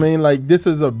 you know what I mean? Like, this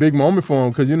is a big moment for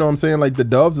him, because you know what I'm saying? Like, the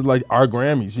Doves is like our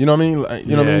Grammys. You know what I mean? Like,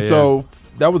 you know what I mean? So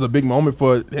that was a big moment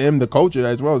for him, the culture,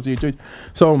 as well as CHH.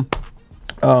 So,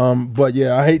 but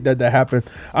yeah, I hate that happened.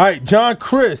 All right, John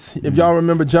Chris. If y'all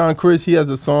remember John Chris, he has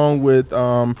a song with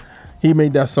he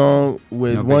made that song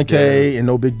with 1K and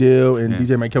No Big Deal and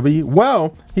DJ Mike Kelby.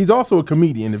 Well, he's also a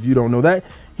comedian, if you don't know that.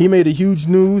 He made a huge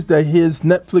news that his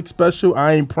Netflix special,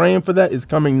 I Ain't Praying for That, is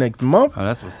coming next month. Oh,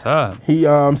 that's what's up. He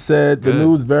said, the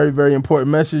news, very, very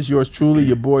important message. Yours truly,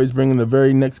 your boy is bringing the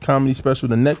very next comedy special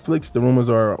to Netflix. The rumors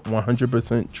are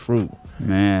 100% true.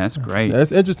 Man, that's great.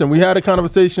 That's interesting. We had a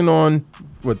conversation on,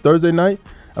 Thursday night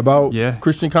about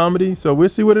Christian comedy. So we'll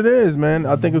see what it is, man.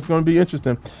 I think it's going to be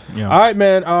interesting. Yeah. All right,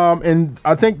 man. And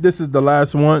I think this is the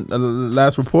last one,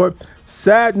 last report.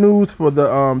 Sad news for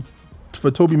the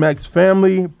for Toby Mac's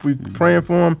family. We're praying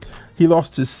for him. He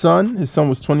lost his son. His son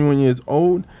was 21 years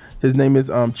old. His name is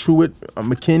Truett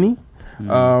McKinney,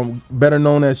 better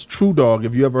known as True Dog.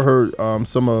 If you ever heard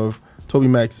some of Toby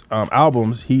Mac's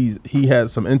albums, he had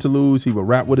some interludes. He would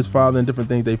rap with his father and different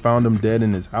things. They found him dead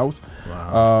in his house.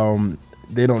 Wow.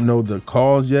 They don't know the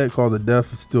cause yet. Cause of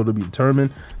death is still to be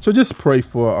determined. So just pray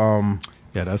for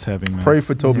yeah, that's heavy, man. Pray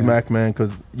for Toby Mac, man,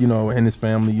 because, and his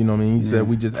family, you know what I mean? He said,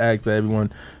 we just ask that everyone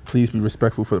please be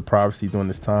respectful for the privacy during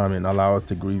this time and allow us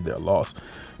to grieve their loss.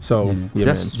 So,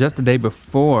 just the day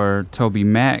before, Toby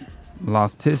Mac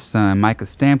lost his son, Micah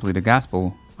Stampley, the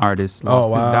gospel artist, lost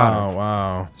his daughter.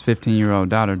 Wow. His 15-year-old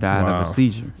daughter died of a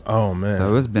seizure. Oh, man.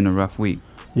 So it's been a rough week.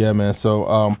 Yeah, man.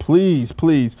 So please.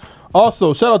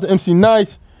 Also, shout out to MC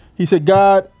Nice. He said,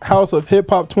 God, House of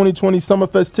Hip Hop 2020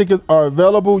 Summerfest tickets are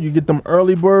available. You get them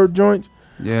early bird joints.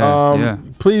 Yeah,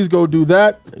 Please go do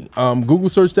that. Google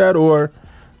search that or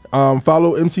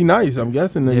follow MC Nice. I'm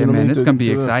guessing. Yeah, you know man, what I mean? it's gonna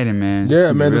be exciting, man.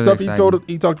 Yeah, man. Really The stuff exciting.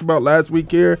 he talked about last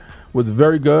week here was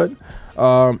very good.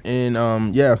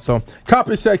 So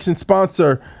copy section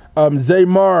sponsor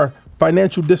Zaymar,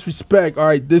 Financial Disrespect. All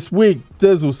right, this week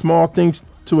Thizzle, Small Things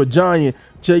to a Giant,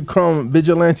 J. Crumb,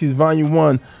 Vigilantes Volume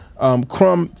 1.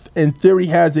 Crumb in Theory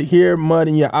has it here, Mud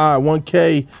in Your Eye,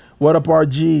 1K, What Up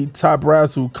RG, Top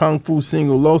Razzle, Kung Fu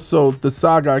single, Loso, The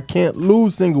Saga, I Can't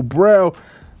Lose single, Braille,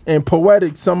 and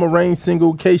Poetic, Summer Rain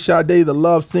single, K. Sade, The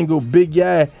Love single, Big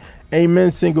Yeah,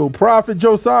 Amen single, Prophet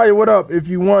Josiah, What Up, If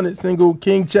You Want It single,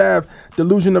 King Chav,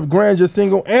 Delusion of Grandeur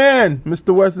single, and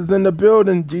Mr. West is in the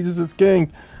building, Jesus is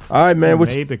King. All right, man.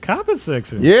 Made the comment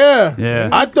section. Yeah.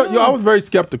 I thought, I was very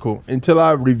skeptical until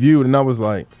I reviewed, and I was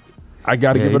like, I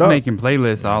got to give it he's up. making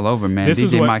playlists all over, man. This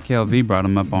is DJ what- Michael V brought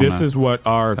him up on. This is what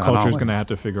our God culture is always. going to have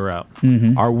to figure out.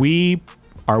 Mhm.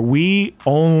 Are we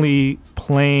only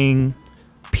playing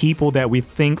people that we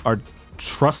think are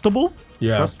trustable?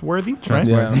 Yeah. Trustworthy?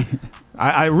 Yeah.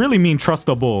 I really mean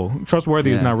trustable.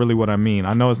 Trustworthy is Yeah. not really what I mean.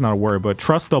 I know it's not a word, but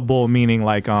trustable meaning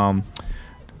like,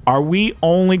 are we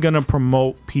only going to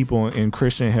promote people in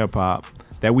Christian hip hop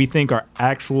that we think are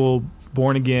actual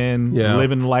born again, Yeah.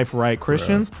 living life right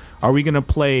Christians? Are we going to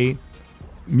play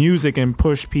music and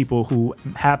push people who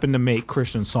happen to make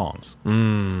Christian songs?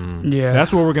 Yeah.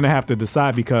 That's what we're going to have to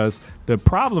decide, because the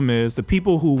problem is the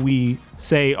people who we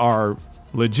say are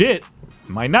legit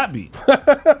might not be.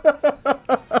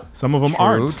 Some of them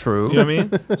aren't. True. You know what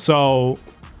I mean? So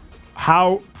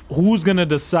who's going to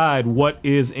decide what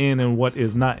is in and what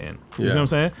is not in? You see what I'm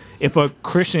saying? If a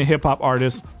Christian hip hop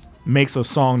artist makes a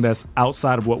song that's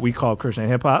outside of what we call Christian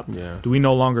hip hop, do we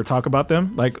no longer talk about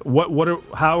them? Like what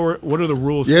are the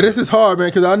rules? Yeah, this is hard, man,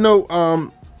 because I know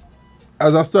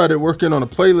as I started working on a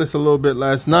playlist a little bit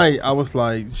last night, I was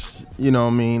like, you know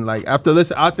what I mean? Like, after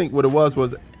listening, I think what it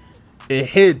was it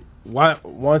hit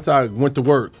once I went to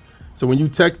work. So when you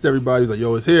text everybody, it's like,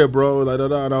 yo, it's here, bro,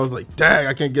 and I was like, dang,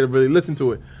 I can't get to really listen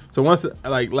to it. So once,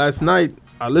 like, last night,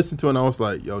 I listened to it, and I was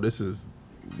like, yo, this is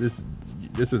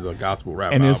a gospel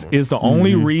rap And album. is the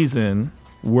only reason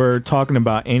we're talking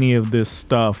about any of this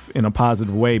stuff in a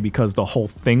positive way because the whole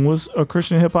thing was a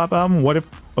Christian hip hop album? What if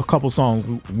a couple songs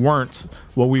weren't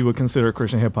what we would consider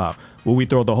Christian hip hop? Will we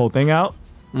throw the whole thing out?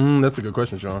 That's a good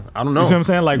question, Sean. I don't know. You see what I'm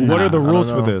saying? Like, what are the rules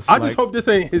for this? I just hope this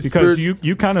ain't his because spirit-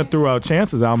 you kind of threw out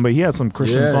Chance's album, but he has some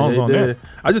Christian songs he on did. there.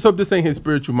 I just hope this ain't his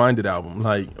spiritual minded album.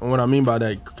 Like, what I mean by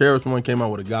that, Karis One came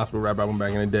out with a gospel rap album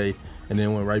back in the day, and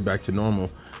then went right back to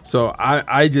normal. So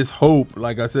I just hope,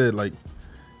 like I said, like,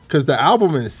 because the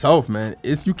album in itself, man,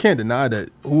 you can't deny that.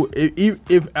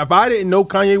 If I didn't know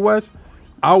Kanye West,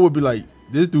 I would be like,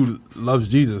 this dude loves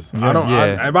Jesus. If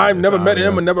I've never met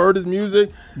him and never heard his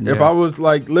music, if I was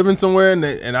like living somewhere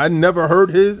and I never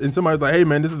heard his, and somebody's like, hey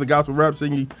man, this is a gospel rap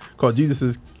singing called Jesus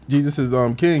is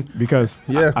King. Because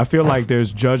I feel like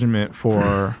there's judgment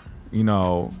for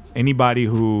anybody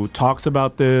who talks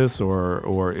about this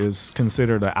or is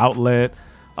considered an outlet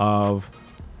of,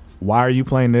 why are you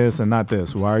playing this and not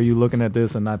this? Why are you looking at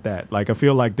this and not that? Like, I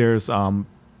feel like there's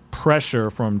pressure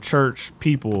from church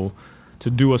people to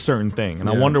do a certain thing, and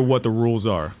I wonder what the rules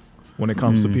are when it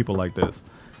comes to people like this.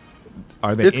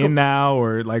 Are they in now,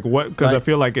 or like what? Because I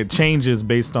feel like it changes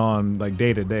based on like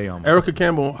day to day. Erica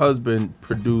Campbell's husband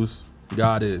produced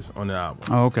God Is on the album.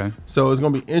 Oh, okay. So it's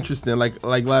gonna be interesting. Like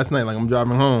last night, like I'm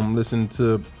driving home, listening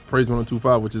to Praise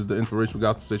 102.5, which is the inspirational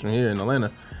gospel station here in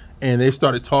Atlanta, and they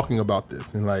started talking about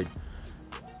this and like,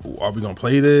 are we gonna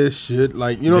play this shit?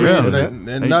 Like, you know what I mean?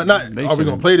 And not are we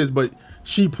gonna play this, but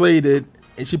she played it.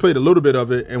 And she played a little bit of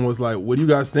it and was like, what do you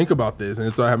guys think about this?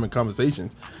 And started having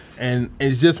conversations. And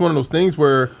it's just one of those things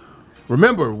where,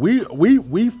 remember, we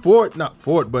not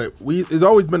fought, but there's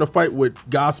always been a fight with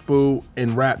gospel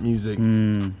and rap music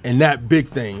and that big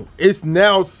thing. It's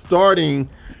now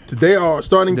they are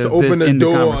starting to open the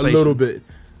door a little bit.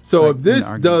 So like, if this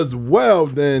does well,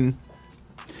 then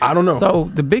I don't know. So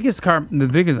the biggest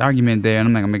argument there, and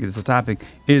I'm not gonna make this a topic,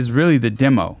 is really the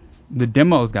demo. The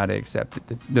demos got to accept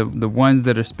it. The ones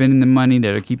that are spending the money,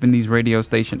 that are keeping these radio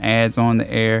station ads on the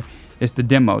air, it's the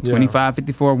demo. 25,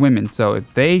 54 women. So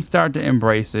if they start to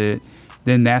embrace it,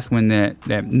 then that's when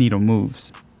that needle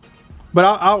moves. But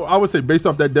I would say, based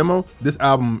off that demo, this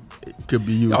album could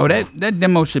be used. Oh, that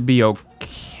demo should be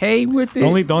okay with it.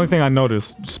 The only thing I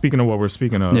noticed, speaking of what we're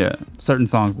speaking of, certain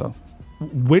songs though.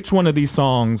 Which one of these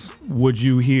songs would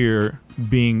you hear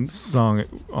being sung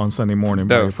on Sunday morning?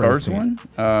 by The your praise first team?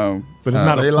 one, but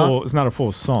it's not a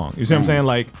full song. You see what I'm saying?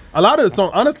 Like, a lot of the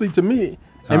songs, honestly, to me,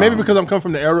 And maybe because I'm coming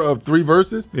from the era of 3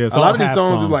 verses, Yeah, it's a lot all of these half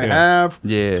songs is songs, like yeah. half,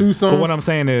 Yeah. 2 songs. But what I'm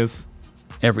saying is,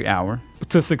 every hour.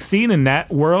 to succeed in that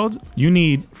world, you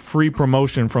need free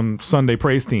promotion from Sunday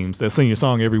praise teams that sing your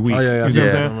song every week. Oh, yeah, You see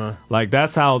what I'm yeah. saying? Like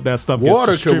that's how that stuff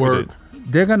Water gets could distributed.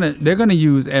 work. They're gonna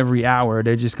use every hour.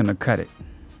 They're just gonna cut it.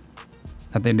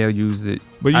 I think they'll use it.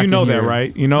 But I you can know that, hear it.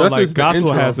 right? You know, That's like just the gospel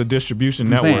intro. has a distribution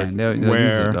I'm network saying, they'll use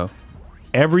where it, though.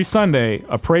 every Sunday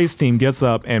a praise team gets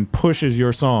up and pushes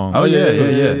your song. Oh, yeah.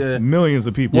 yeah. Millions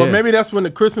of people. Well, Yeah. maybe that's when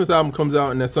the Christmas album comes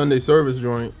out and that Sunday service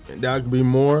joint. That could be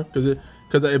more because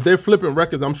if they're flipping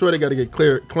records, I'm sure they got to get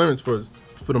clearance for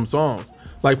them songs.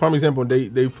 Like for example,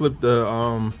 they flipped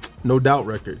the No Doubt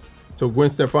record, so Gwen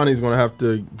Stefani is going to have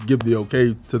to give the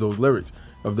okay to those lyrics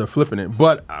of the flipping it.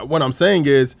 But what I'm saying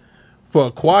is, for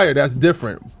a choir, that's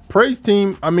different. Praise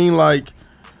team, I mean, like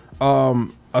a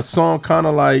song kind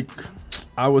of like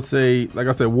I would say, like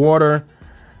I said, Water.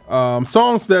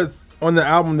 Songs that's on the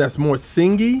album that's more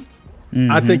singy,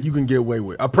 I think you can get away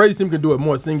with. A praise team can do it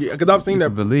more singy because I've seen that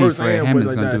Believe Fred firsthand. Hammond's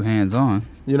Like gonna that. do hands on.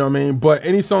 You know what I mean? But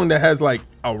any song that has like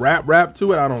a rap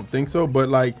to it, I don't think so. But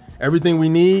like Everything We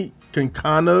Need you can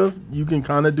kind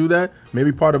of do that.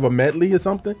 Maybe part of a medley or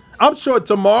something. I'm sure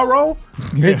tomorrow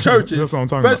in churches, that's what I'm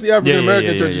talking especially African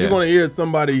American churches, yeah. you're gonna hear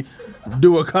somebody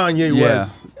do a Kanye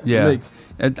West mix.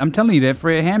 I'm telling you, that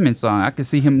Fred Hammond song, I could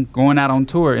see him going out on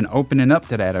tour and opening up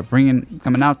to that, or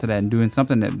coming out to that and doing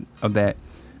something of that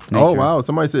nature. Oh wow!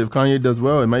 Somebody said if Kanye does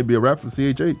well, it might be a rap for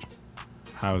CHH.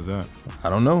 How is that? I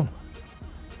don't know.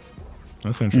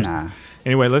 That's interesting. Nah.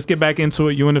 Anyway, let's get back into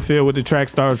it. You in the field with the track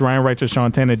stars Ryan Righteous,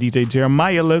 Sean Tanner, DJ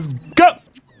Jeremiah. Let's go.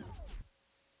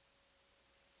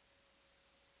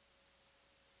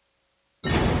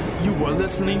 You are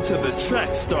listening to the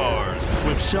Track Stars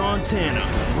with Sean Tanner,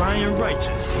 Ryan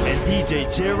Righteous, and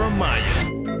DJ Jeremiah.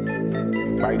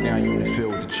 Right now, you're in the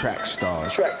field with the Track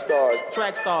Stars. Track stars.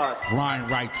 Track stars. Ryan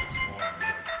Righteous,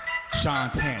 Sean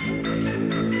Tanner,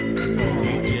 and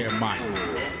DJ Jeremiah.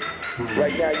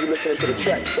 Right now, you listening to the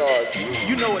track stars.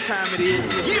 You know what time it is.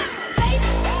 Yeah.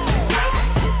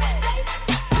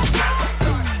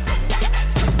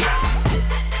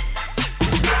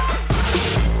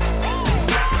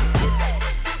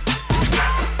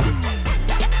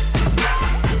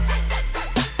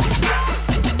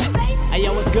 Hey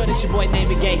yo, what's good? It's your boy Name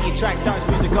Gay, he Track Stars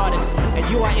music artist, and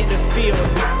you are in the field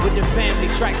with the family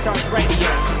Track Stars Radio.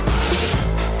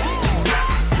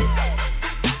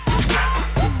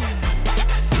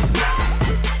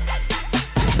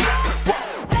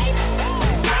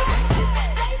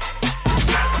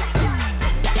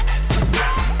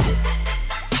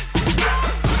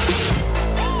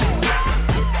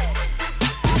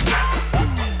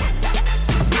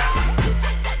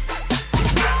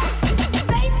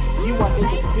 You are in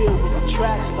the field with the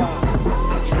Track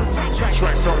Stars.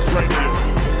 Track Stars Radio.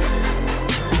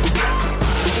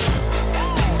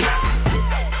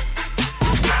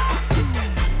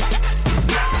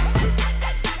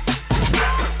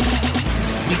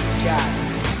 We got it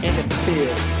in the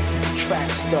field. Track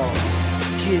Stars.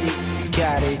 Get it,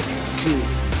 got it, good.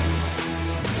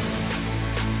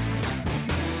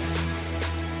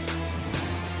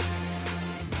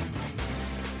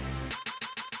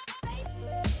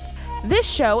 This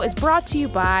show is brought to you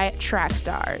by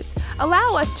Trackstars.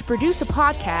 Allow us to produce a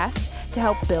podcast to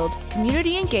help build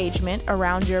community engagement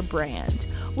around your brand.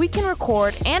 We can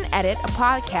record and edit a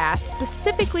podcast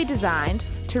specifically designed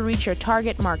to reach your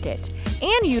target market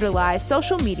and utilize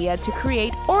social media to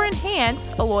create or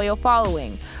enhance a loyal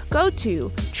following. Go to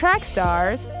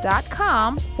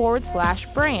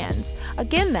trackstars.com/brands.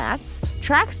 Again, that's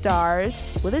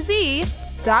trackstars with a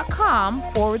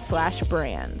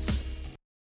Z.com/brands.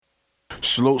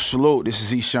 Salute. This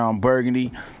is Eshawn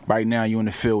Burgundy. Right now, you're in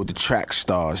the field with the Track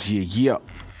Stars. Yeah.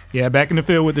 Yeah, back in the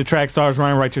field with the track stars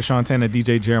Ryan Righteous, Sean Tanner,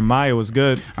 DJ Jeremiah. Was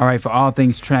good. All right, for all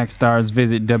things Track Stars,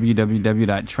 visit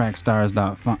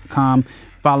www.trackstars.com.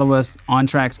 Follow us on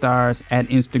Trackstars, at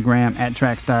Instagram, at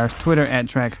Trackstars, Twitter, at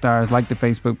Trackstars. Like the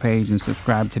Facebook page and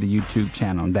subscribe to the YouTube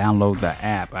channel. Download the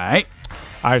app, all right?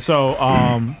 All right, so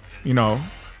you know,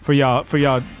 for y'all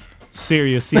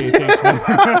serious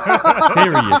CHH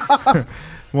serious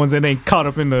ones that ain't caught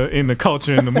up in the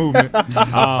culture and the movement.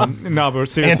 No, but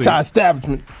seriously,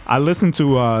 Anti-establishment. I listened to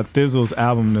Thizzle's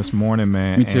album this morning,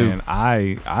 man. Me too. And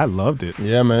I loved it.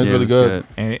 Yeah, man, it's Yeah, really it's good.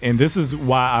 And this is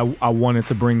why I wanted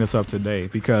to bring this up today,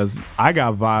 because I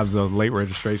got vibes of Late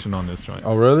Registration on this joint.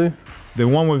 Oh, really? The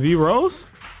one with V Rose.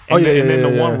 Oh, yeah, and then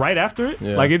the yeah. one right after it.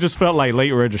 Yeah. Like, it just felt like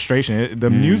Late Registration. The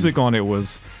music on it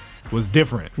was was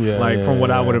different. Yeah, from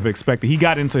what I would yeah. have expected. He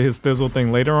got into his Thizzle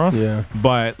thing later on. Yeah.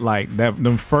 But like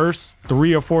them first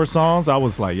 3 or 4 songs, I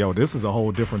was like, yo, this is a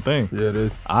whole different thing. Yeah, it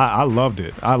is. I loved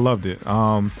it.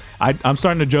 I'm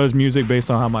starting to judge music based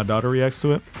on how my daughter reacts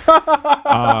to it. So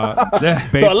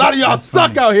a lot of y'all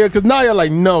suck out here because now you're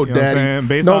like, no, You know what I'm daddy, saying?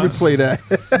 Based no on- replay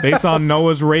that. Based on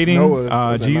Noah's rating,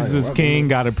 Noah, was that Jesus Naya? King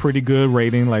got a pretty good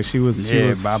rating. Like she was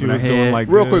bobbing her doing head. like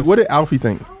Real this. quick, what did Alfie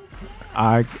think?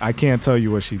 I can't tell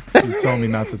you what she told me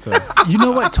not to tell. You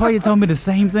know what? Toya told me the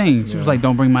same thing. She was like,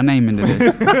 "Don't bring my name into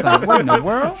this." I was like, what in the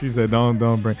world? She said, "Don't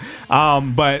bring."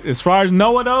 But as far as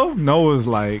Noah though, Noah's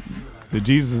like the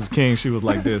Jesus King. She was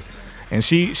like this, and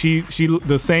she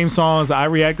the same songs I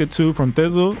reacted to from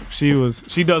Thizzle.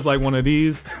 She does like one of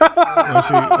these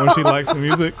when she likes the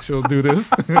music. She'll do this.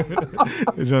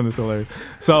 It's just hilarious.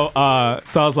 So I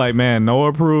was like, man,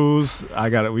 Noah approves. We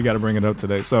got to bring it up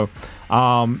today. So.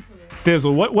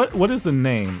 Thizzle, what is the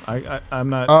name? I'm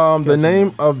not. The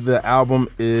name of the album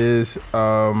is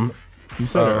You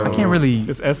said it earlier. I can't really.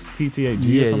 It's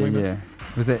STTAG or something like that?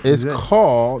 Was that? It's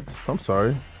called. I'm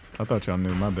sorry. I thought y'all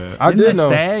knew. My bad. I did know.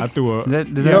 I threw a.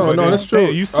 No, that's true.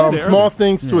 You said it Small earlier.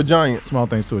 Things to a Giant. Small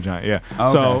Things to a Giant. Yeah.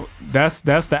 Okay. So that's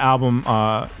the album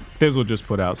Thizzle just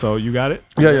put out. So you got it?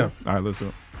 Yeah. All right, let's do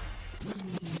it.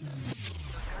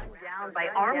 By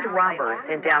armed robbers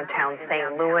in downtown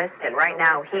St. Louis, and right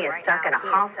now he is stuck in a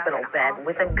hospital bed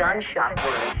with a gunshot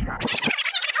wound.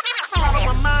 A lot on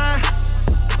my mind,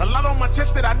 a lot on my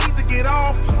chest that I need to get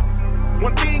off.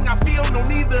 One thing I feel no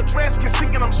need to address, cause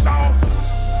thinking I'm soft.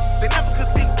 They never could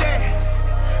think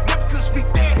that, never could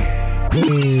speak that.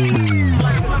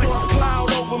 Like a dark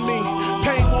cloud over me,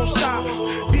 pain won't stop.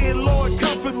 Dear Lord,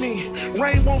 comfort me,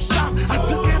 rain won't stop. I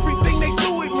took everything they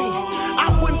threw at me,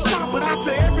 I wouldn't stop, but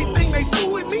after everything they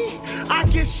threw at me, I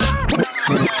get shot.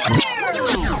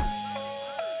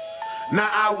 Now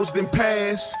hours done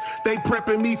passed, they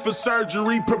prepping me for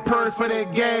surgery, preparing for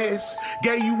that gas.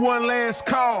 Gave you one last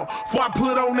call before I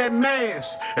put on that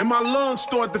mask. And my lungs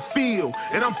start to feel,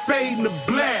 and I'm fading to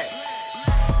black.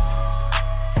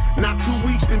 Now 2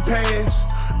 weeks done passed,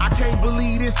 I can't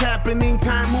believe this happening,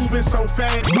 time moving so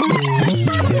fast.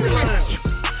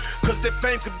 Cause that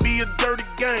fame could be a dirty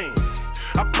game.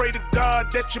 I pray to God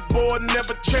that your boy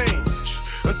never change.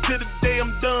 Until the day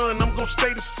I'm done, I'm gonna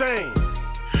stay the same.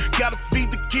 Gotta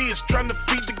feed the kids, trying to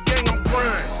feed the gang, I'm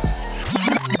crying.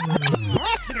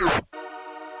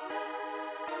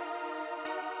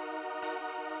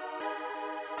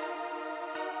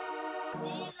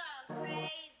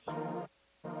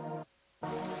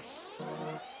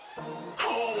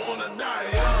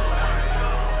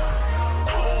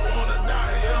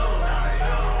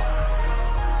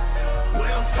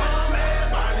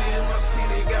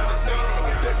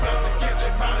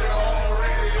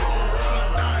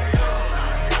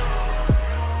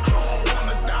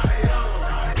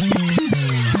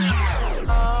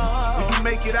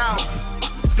 It out.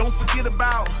 Don't forget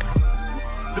about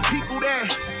the people that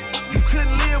you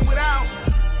couldn't live without.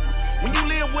 When you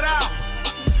live without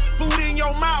food in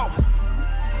your mouth,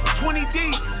 20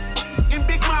 deep in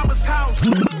Big Mama's house.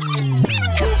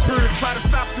 Fear try to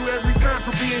stop you every time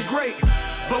from being great,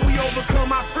 but we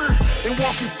overcome our fear and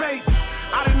walk in faith.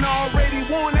 I done already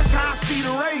won, that's how I see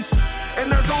the race.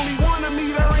 And there's only one of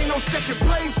me, there ain't no second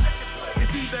place.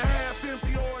 It's either half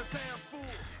empty or it's half full.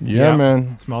 Yeah,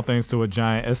 man. Small Things to a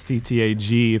Giant,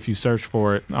 STTAG, if you search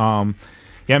for it.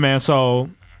 Yeah, man. So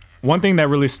one thing that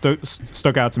really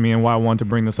stuck out to me and why I wanted to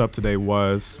bring this up today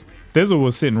was Thizzle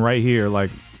was sitting right here like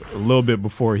a little bit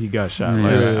before he got shot.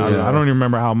 Right? I don't even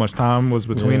remember how much time was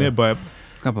between it, but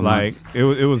couple like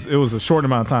months. it was a short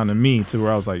amount of time to me to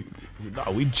where I was like,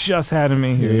 oh, we just had him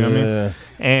in here. You know what I mean?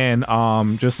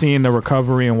 And just seeing the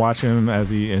recovery and watching him as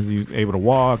he's able to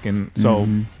walk, and so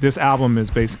this album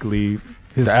is basically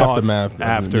his The thoughts aftermath.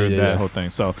 after that whole thing.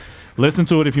 So listen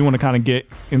to it if you want to kind of get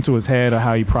into his head or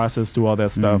how he processed through all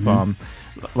that stuff.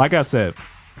 Like I said,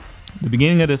 the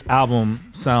beginning of this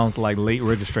album sounds like Late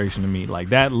Registration to me. Like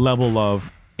that level of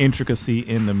intricacy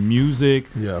in the music,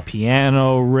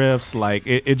 piano riffs, like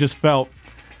it just felt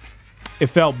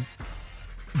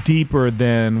deeper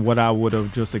than what I would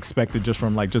have just expected just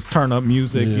from like just turn up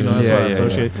music. You know, that's what I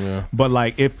associate. But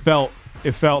like it felt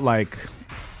like,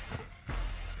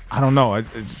 I don't know. It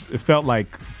felt like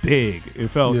big. It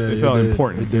felt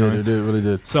important. It did. It really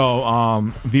did.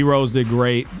 So V Rose did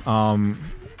great.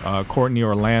 Courtney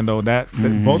Orlando.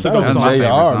 Both Shout of those out songs.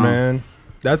 to JR, man.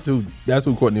 That's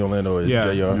who Courtney Orlando is.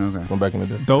 Yeah. JR. From back in the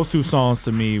day. Those two songs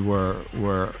to me were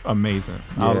amazing.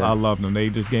 Yeah. I loved them. They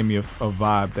just gave me a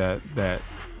vibe that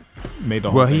made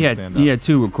the whole thing stand up. He had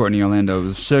two with Courtney Orlando. It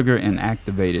was Sugar and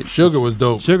Activated. Sugar was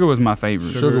dope. Sugar was my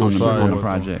favorite on the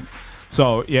project.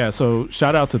 So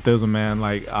shout out to Thizzle, man.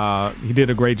 Like he did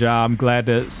a great job. I'm glad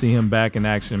to see him back in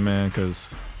action, man,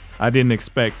 because I didn't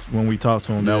expect when we talked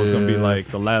to him that was going to be like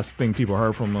the last thing people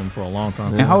heard from him for a long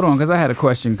time. And hold on, because I had a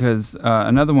question, because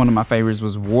another one of my favorites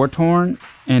was War Torn,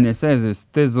 and it says it's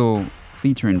Thizzle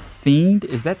featuring Fiend.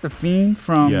 Is that the Fiend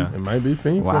from? Yeah, it might be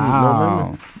Fiend from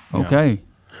Wow. Okay.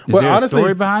 Is Well, there honestly, a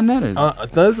story behind that?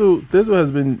 Thizzle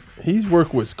has been. He's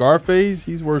worked with Scarface.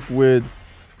 He's worked with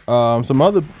some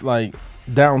other like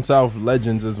down south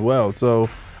legends as well. So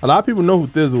a lot of people know who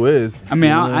Thizzle is. I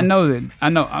mean, I know that.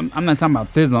 I'm not talking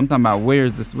about Thizzle. I'm talking about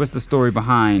what's the story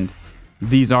behind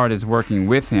these artists working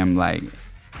with him? Like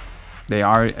they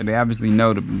obviously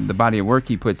know the body of work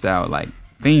he puts out. Like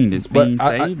Fiend is Fiend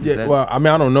saved. Well, I mean,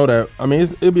 I don't know that. I mean,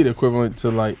 it'd be the equivalent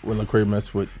to like when Lecrae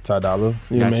messed with Ty Dolla,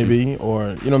 maybe, or you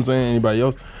know what I'm saying, anybody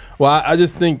else. Well, I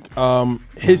just think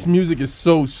his music is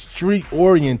so street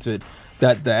oriented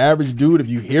that the average dude, if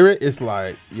you hear it, it's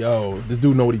like, yo, this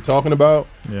dude know what he's talking about.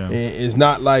 Yeah. And it's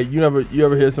not like you ever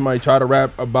hear somebody try to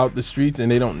rap about the streets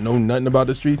and they don't know nothing about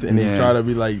the streets and they try to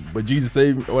be like, but Jesus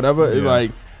saved me or whatever. It's like,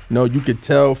 no, you could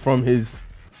tell from his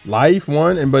life,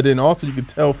 but then also you could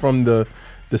tell from the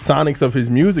sonics of his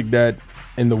music that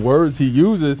and the words he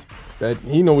uses that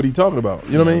he know what he's talking about.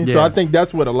 You know what I mean? Yeah. So I think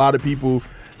that's what a lot of people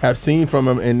have seen from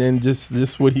him, and then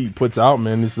just what he puts out,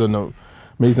 man. This is an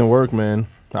amazing work, man.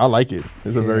 I like it.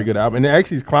 It's a very good album. And it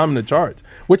actually is climbing the charts,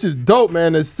 which is dope,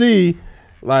 man, to see.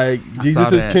 Like, Jesus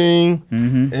is King,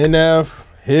 NF,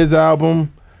 his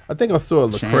album. I think I saw a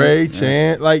Lecrae,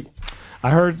 Chant. Like,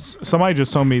 I heard somebody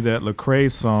just told me that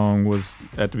Lecrae's song was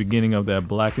at the beginning of that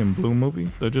Black and Blue movie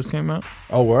that just came out.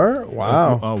 Oh, word?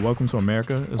 Wow. Welcome to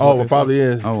America. It probably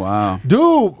is. Oh, wow.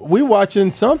 Dude, we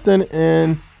watching something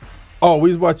and... Oh,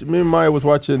 me and Maya was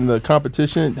watching the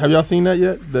competition. Have y'all seen that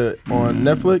yet? On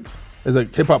Netflix? It's a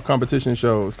hip hop competition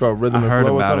show. It's called Rhythm and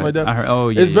Flow or something like that.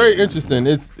 It's very interesting.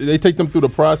 They take them through the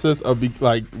process of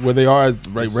where they are as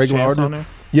regular artists.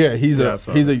 Yeah, he's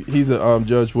a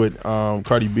judge with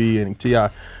Cardi B and T.I.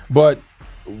 But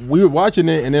we were watching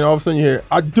it, and then all of a sudden you hear,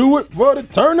 "I do it for the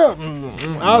turn up." I was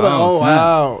like, "Oh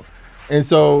wow!" And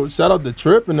so shout out to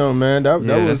Trip and them, man. That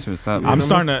was what's up. I'm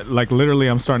starting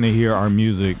to hear our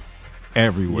music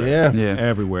everywhere. Yeah.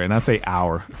 Everywhere. And I say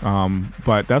our.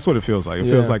 But that's what it feels like. It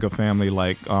feels like a family.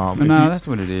 Like that's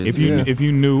what it is. If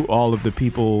you knew all of the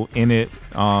people in it,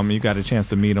 you got a chance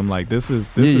to meet them. Like this is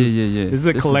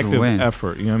a collective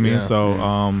effort. You know what I mean?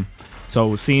 So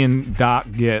so seeing Doc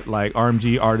get like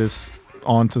RMG artists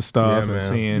onto stuff and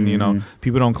seeing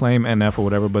people don't claim NF or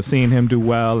whatever, but seeing him do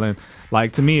well and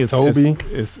like to me it's a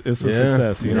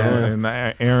success. You know, and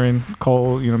Aaron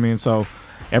Cole. You know what I mean? So.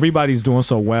 Everybody's doing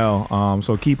so well,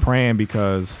 so keep praying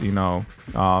because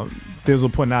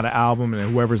Thizzle putting out an album and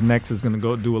whoever's next is gonna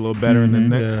go do a little better. And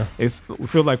then we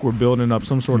feel like we're building up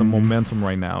some sort of momentum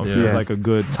right now. It feels like a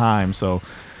good time. So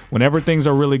whenever things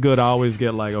are really good, I always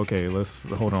get like, okay, let's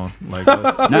hold on. Like,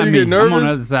 not me. I'm on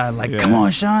the other side. Like, come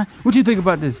on, Sean, what you think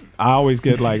about this? I always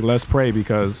get like, let's pray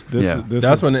because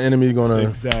that's when the enemy's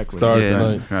gonna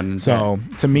start. So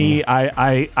to me,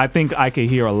 I think I could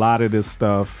hear a lot of this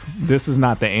stuff. This is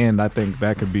not the end. I think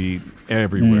that could be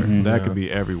everywhere. That could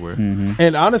be everywhere.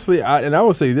 And honestly, I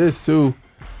would say this too.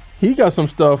 He got some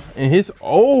stuff in his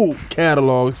old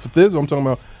catalogs for this. I'm talking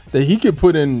about. That he could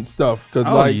put in stuff because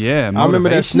I remember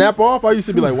that Snap Off. I used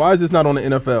to be like, why is this not on the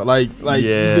NFL? Like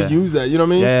you could use that. You know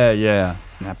what I mean? Yeah.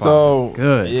 Snap Off is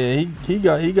good.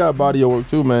 Yeah, he got body of work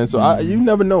too, man. So you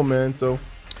never know, man. So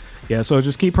yeah, so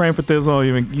just keep praying for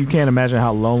Thizzle. You can't imagine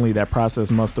how lonely that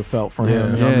process must have felt for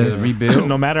him. You know what I mean? Rebuild.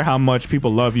 No matter how much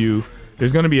people love you,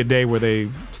 there's going to be a day where they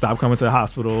stop coming to the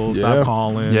hospital, stop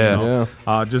calling.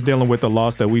 Just dealing with the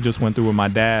loss that we just went through with my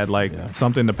dad. Like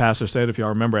something the pastor said, if y'all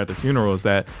remember at the funeral, is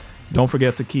that don't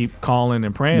forget to keep calling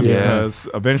and praying because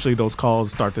eventually those calls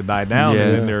start to die down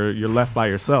and then you're left by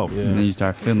yourself. And then you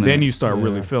start feeling Then you start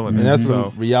really feeling it. And that's when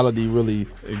reality really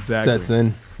sets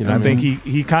in. You know and I think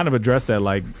he kind of addressed that,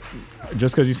 like,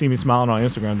 just because you see me smiling on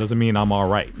Instagram doesn't mean I'm all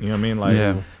right. You know what I mean?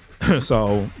 Like,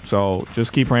 so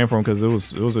just keep praying for him because it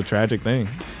was a tragic thing.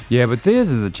 Yeah, but Thiz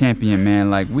is a champion,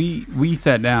 man. Like we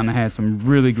sat down and had some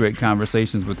really great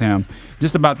conversations with him,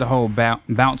 just about the whole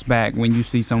bounce back when you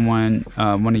see someone,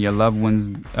 one of your loved ones,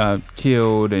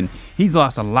 killed, and he's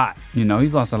lost a lot. You know,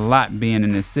 he's lost a lot being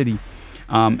in this city,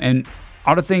 and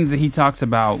all the things that he talks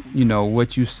about. You know,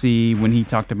 what you see when he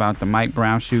talked about the Mike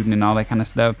Brown shooting and all that kind of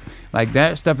stuff. Like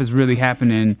that stuff is really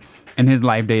happening in his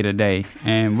life day to day,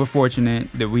 and we're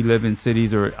fortunate that we live in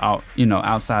cities or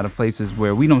outside of places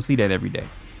where we don't see that every day.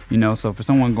 You know, so for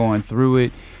someone going through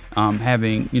it,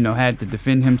 having, you know, had to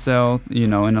defend himself, you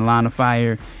know, in the line of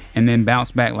fire and then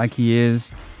bounce back like he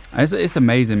is, it's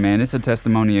amazing, man. It's a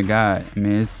testimony of God. I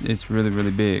mean, it's really,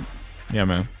 really big. Yeah,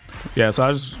 man. Yeah, so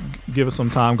I just give it some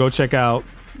time. Go check out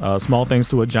Small Things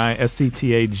to a Giant,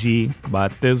 STTAG by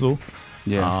Thizzle.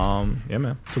 Yeah. Yeah,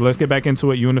 man. So let's get back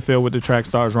into it. You in the field with the track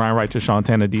stars, Ryan Righteous,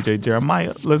 Shantana, DJ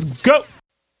Jeremiah. Let's go.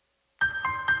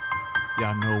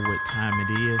 Y'all know what time it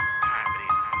is.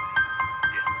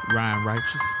 Ryan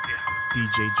Righteous,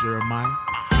 DJ Jeremiah,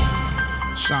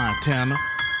 Shantana.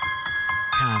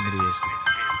 Time it is.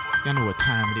 Y'all know what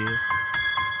time it is.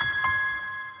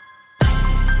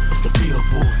 It's the field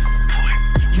boys.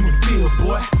 You in the field,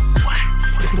 boy.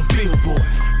 It's the field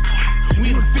boys.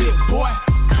 We in the field, boy.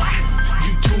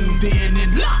 You tuned in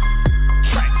and locked.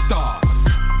 Track stars.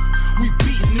 We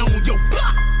beating on your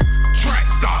block. Track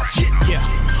stars. Yeah.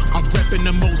 I'm repping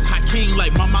the most high king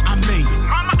like mama, I made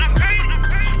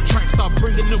it. Track star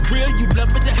bringing the real, you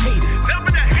love it to hate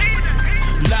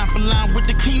it. Line for line with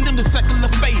the kingdom, the secular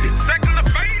faded.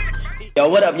 Yo,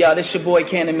 what up, y'all? This your boy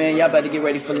Cannon, man. Y'all better get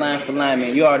ready for line,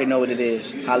 man. You already know what it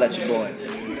is. Holla at your boy.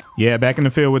 Yeah, back in the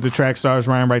field with the track stars,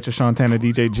 Ryan Righteous, Shantana,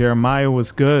 DJ Jeremiah.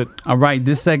 Was good. All right,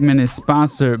 this segment is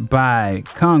sponsored by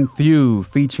Kung Fu,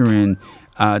 featuring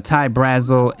Ty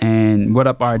Brazel and What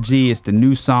Up RG. It's the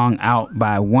new song out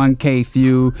by 1K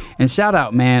Few. And shout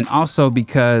out, man, also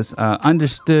because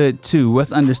Understood 2,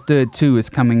 What's Understood 2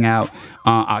 is coming out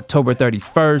October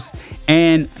 31st.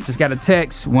 And just got a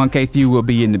text, 1K Few will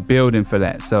be in the building for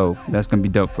that. So that's going to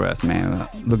be dope for us, man.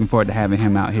 Looking forward to having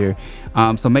him out here.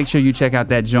 So make sure you check out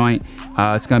that joint.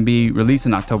 It's going to be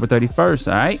releasing October 31st,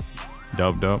 all right?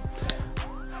 Dope.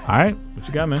 All right, what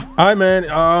you got, man? All right, man.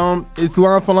 It's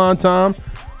line for line time.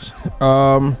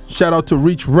 Shout out to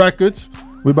Reach Records.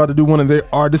 We're about to do one of their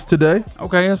artists today.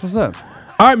 Okay, that's what's up.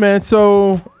 All right, man.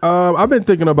 So I've been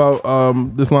thinking about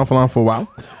this line for line for a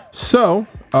while. So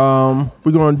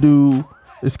we're gonna do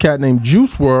this cat named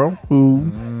Juice WRLD,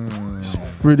 who is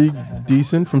pretty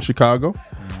decent, from Chicago.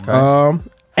 Okay.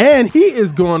 And he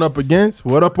is going up against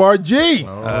What Up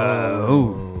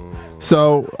RG.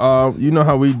 So, you know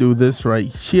how we do this, right?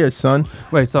 Here, son.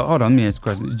 Wait, so hold on, let me ask a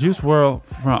question. Juice WRLD,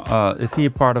 from, is he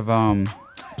a part of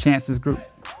Chance's group?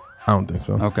 I don't think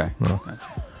so. Okay. No.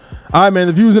 Gotcha. All right, man.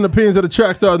 The views and opinions of the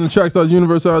track stars and the track stars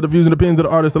universe are the views and opinions of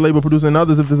the artist, the label, producer, and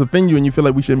others. If this offend you and you feel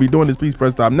like we shouldn't be doing this, please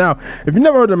press stop now. If you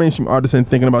never heard of a mainstream artist and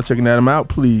thinking about checking them out,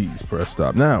 please press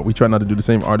stop now. We try not to do the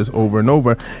same artist over and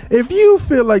over. If you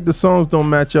feel like the songs don't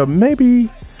match up, maybe...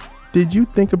 Did you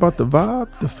think about the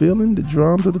vibe, the feeling, the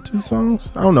drums of the two songs?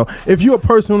 I don't know. If you're a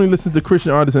person who only listens to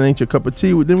Christian artists and ain't your cup of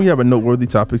tea, then we have a noteworthy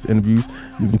topics interviews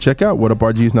you can check out. What Up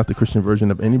RG is not the Christian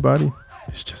version of anybody.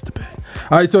 It's just a bit.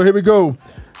 All right, so here we go.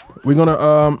 We're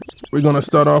gonna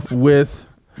start off with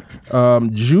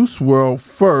Juice WRLD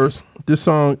first. This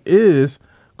song is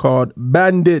called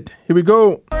Bandit. Here we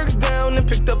go. And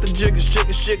picked up the jiggers.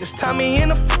 Tommy in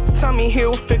the Tommy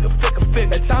Hill, figure.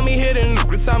 Tommy hit and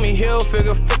Tommy Hill,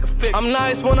 figure. I'm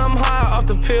nice when I'm high off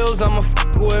the pills, I'm a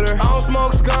with her. I don't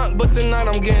smoke skunk, but tonight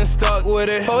I'm getting stuck with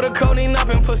it. Hold the codeine up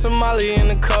and put some Molly in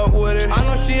the cup with it. I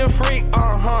know she a freak,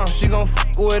 she gon'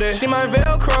 with it. She my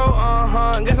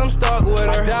Velcro, guess I'm stuck with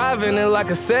her. I dive in it like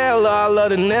a sailor, I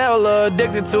love the nail her.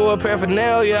 Addicted to her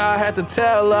paraphernalia, I had to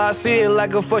tell her. I see it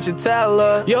like a fortune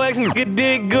teller. Yo ex nigga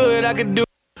did good, I could do.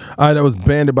 All right, that was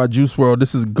Bandit by Juice WRLD.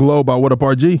 This is Glow by What Up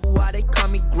RG. Why they call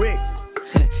me grits?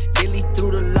 Daily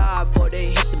through the live before they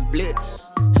hit the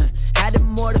blitz. Had them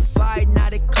mortified, now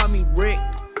they call me Rick.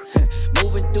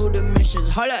 Moving through the missions,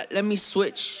 hold up, let me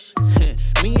switch.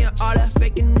 Me and all that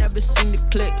faking never seem to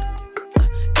click.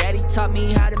 Daddy taught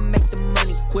me how to make the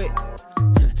money quick.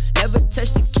 Never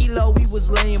touched a kilo, we was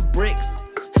laying bricks.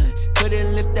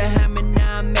 Couldn't lift the hammer,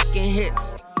 now I'm making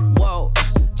hits. Whoa,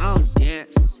 I don't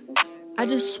dance. I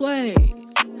just sway,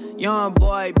 young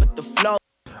boy, but the flow.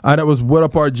 All right, that was What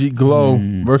Up RG Glow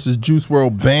versus Juice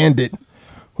WRLD Bandit.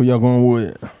 Who y'all going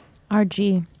with?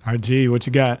 RG. RG, what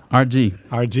you got?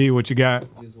 RG, what you got?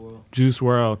 Juice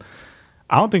WRLD.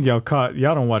 I don't think y'all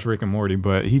don't watch Rick and Morty,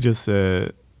 but he just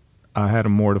said, I had a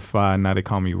mortified, now they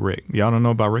call me Rick. Y'all don't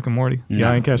know about Rick and Morty? No.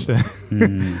 Y'all ain't catch that?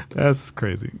 That's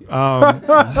crazy. Yeah,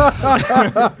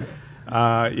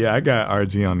 I got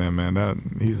RG on that,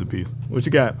 man. He's a beast. What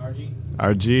you got?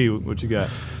 RG, what you got?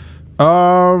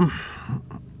 I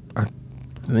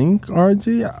think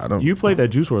RG. I don't. You played that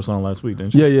Juice WRLD song last week,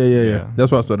 didn't you? Yeah.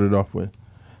 That's what I started it off with.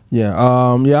 Yeah.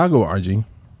 I'll go with RG.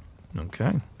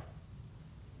 Okay.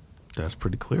 That's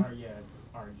pretty clear.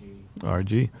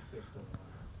 RG.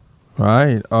 All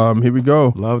right. Here we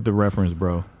go. Love the reference,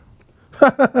 bro.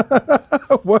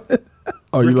 What?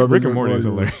 Oh, you love Rick and Morty is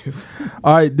hilarious.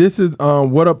 All right, this is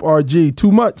What Up RG.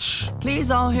 Too much. Please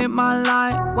don't hit my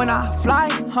line when I fly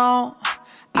home.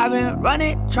 I've been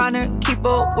running, trying to keep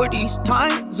up with these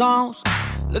time zones.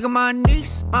 Look at my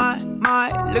niece, my,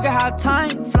 look at how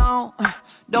time flown.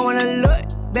 Don't wanna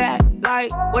look back,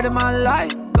 like, where did my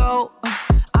life go?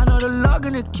 I know the Lord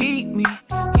gonna keep me.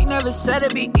 He never said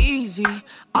it'd be easy.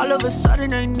 All of a sudden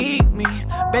they need me.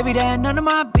 Baby, that ain't none of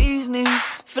my business.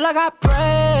 Feel like I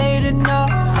prayed enough.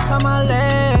 Tie my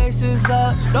legs is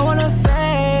up. Don't wanna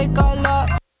fake all up.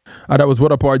 That was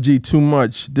What Up RG. Too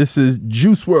much. This is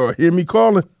Juice WRLD. Hear me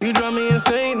calling. You drive me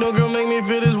insane, no girl make me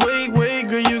feel this weight.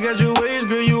 Girl, you got your ways,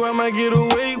 girl, you I might get a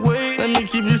weight. Let me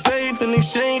keep you safe in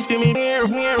exchange, give me near.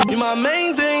 You my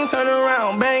main thing, turn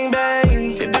around, bang,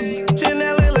 bang. Hit the bitch in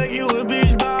LA like you a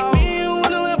beach ball. Me and you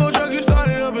in a Lambo truck, you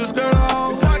started up and skirt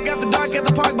off. Park after dark at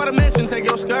the park by the mansion, take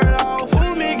your skirt off.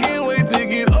 For me, can't wait to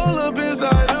get all up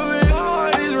inside of it. My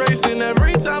heart is racing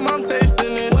every time I'm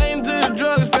tasting it. Waiting till the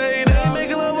drugs fade. I ain't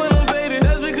making love when I'm faded.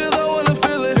 That's because I wanna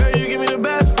feel it. Girl, you give me the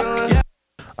best feeling. Yeah.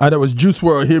 That was Juice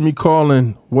WRLD. Hear me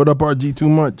calling. What Up RG. Too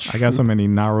much. I got so many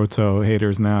Naruto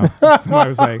haters now. Somebody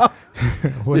was like,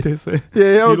 what they say?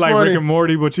 Yeah, that was you like funny. Rick and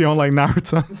Morty, but you don't like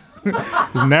Naruto.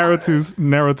 'Cause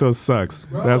Naruto sucks.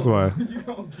 That's why.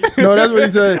 No, that's what he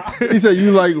said. He said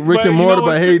you like Rick But and you Morty, know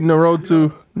but hating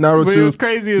Naruto. But it was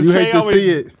crazy. Is You Trey hate to always, see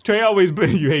it. Trey always,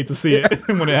 you hate to see it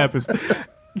when it happens.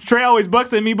 Trey always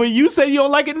bucks at me, but you say you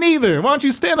don't like it neither. Why don't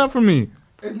you stand up for me?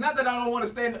 It's not that I don't want to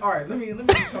stand. All right, let me come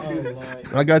do this.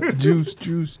 I got the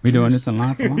juice. We doing this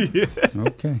online for Yeah.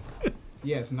 Okay.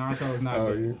 Yes, Naruto is not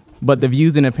good. But the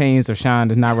views and opinions of Sean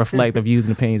does not reflect the views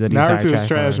and opinions of the entire Naruto is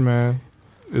trash, man.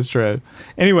 It's trash.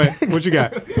 Anyway, what you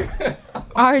got?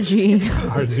 RG.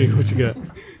 RG, what you got?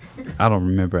 I don't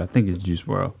remember. I think it's Juice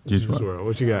WRLD. Juice WRLD. WRLD.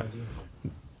 What you got?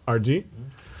 RG?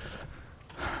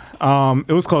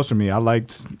 It was close to me. I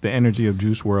liked the energy of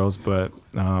Juice WRLD's, but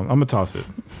I'm gonna toss it.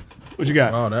 What you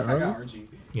got? Oh, that I right? got RG.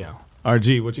 Yeah.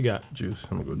 RG, what you got? Juice.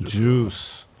 I'm gonna go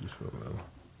Juice. Juice WRLD.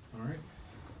 All right.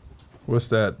 What's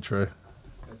that, Trey?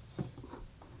 That's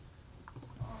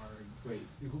wait,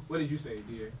 what did you say,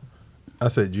 DA? I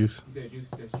said Juice. You said Juice.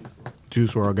 That's Juice WRLD.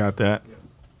 Juice WRLD got that.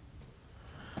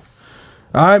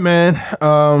 All right, man.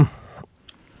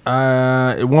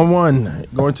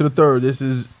 1-1 going to the third. This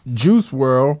is Juice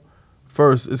WRLD.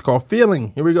 First, it's called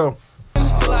Feeling. Here we go.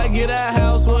 Till I get a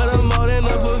house with a moat in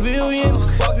a pavilion.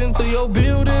 Walked into your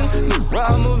building,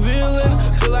 I'm a villain.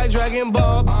 Feel like Dragon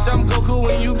Ball, I'm Goku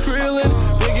when you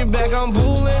krillin'. Picking back, I'm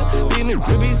bullin'. These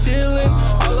niggas be chillin'.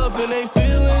 All up in they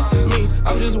feelings. Me,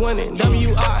 I'm just winning.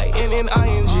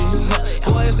 W-I-N-N-I-N-G.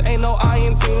 Boys, ain't no I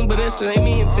in team, but it's ain't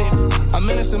me in team. I'm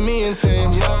in it's a me in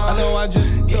team. Yeah, I know I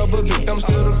just double beat. I'm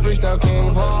still the freestyle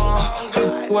king.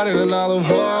 What did an olive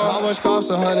oil? How much cost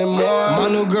 100 more? My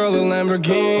new girl a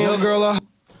Lamborghini. Your girl a.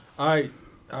 All right.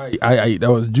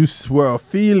 That was Juice WRLD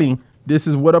Feeling. This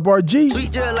is What Up RG.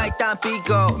 Sweet just like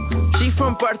Tampico. She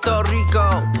from Puerto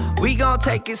Rico. We gon'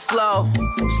 take it slow.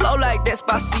 Slow like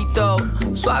Despacito.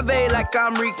 Suave like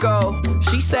I'm Rico.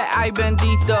 She said I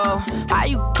bendito. How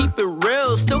you keep it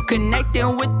real? Still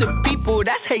connecting with the people.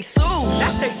 That's Jesus.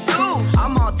 That's Jesus.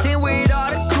 I'm on 10 with all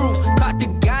the crew. Talked to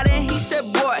God and he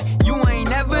said, boy, you ain't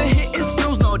never hitting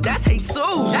snooze. No, that's Jesus.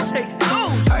 That's Jesus.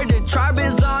 Heard the tribe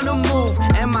is on the move.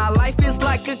 And my life is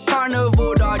like a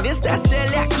carnival, dog. This that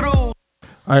Celia Cruz.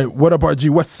 All right, What Up RG?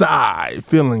 West Side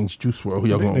Feelings. Juice WRLD. Who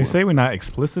y'all going They with? say we're not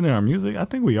explicit in our music. I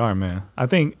think we are, man. I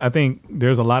think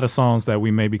there's a lot of songs that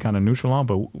we may be kind of neutral on,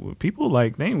 but people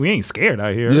like we ain't scared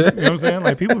out here. Yeah. You know what I'm saying?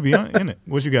 Like people be in it.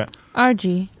 What you got?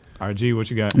 RG. RG, what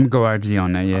you got? I'm gonna go RG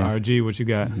on that, yeah. RG, what you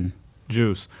got?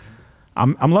 Juice.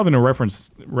 I'm loving the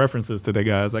references today,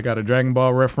 guys. I got a Dragon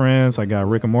Ball reference. I got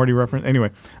Rick and Morty reference.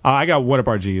 Anyway, I got What Up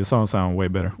RG. The song sound way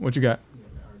better. What you got?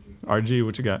 RG,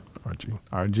 what you got?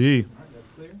 RG. That's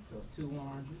clear. So it's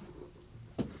 2-1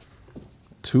 RG.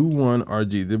 2-1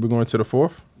 RG. Then we're going to the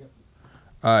fourth? Yep.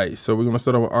 All right, so we're going to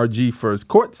start off with RG first.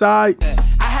 Courtside.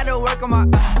 I had to work on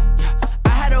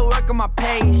my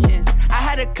patience. I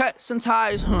had to cut some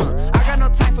ties, I got no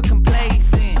time for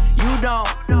complacent. You don't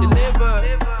deliver.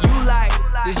 You like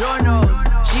DiGiorno's.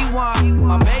 She want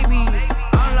my babies.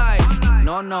 I'm like,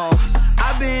 no.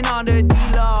 I've been on the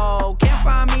D-Lo. Can't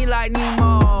find me like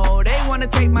Nemo. They wanna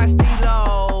take my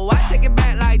stilo. I take it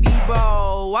back like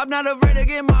Debo. I'm not afraid to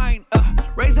get mine.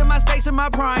 Raising my stakes in my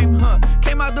prime.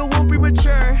 Came out the womb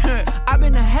premature. I've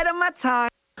been ahead of my time.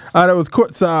 All right, that was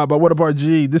Courtside by What Up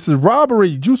RG. This is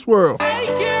Robbery, Juice WRLD.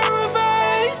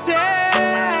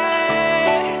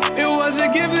 It was a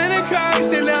gift and a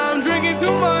curse, and now I'm drinking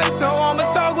too much, so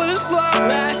I'ma talk with a slur.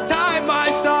 Last time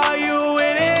I saw you,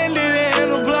 it ended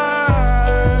in a blur.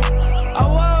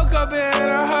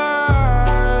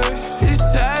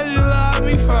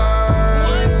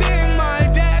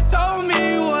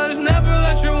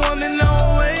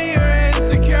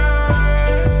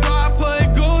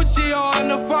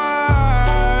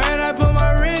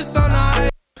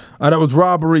 That was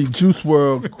Robbery, Juice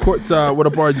WRLD, Courtside, What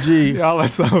Up RG. Y'all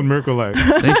that sound Miracle like.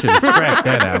 They should have scrapped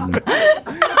that album.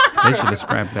 They should have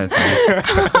scrapped that song.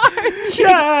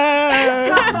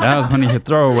 That was one of your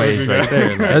throwaways right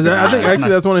there. Like, I think actually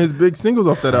that's one of his big singles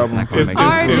off that album. It's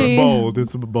bold.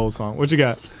 It's a bold song. What you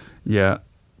got? Yeah.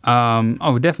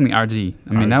 Definitely RG.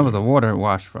 I mean, that was a water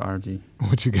wash for RG.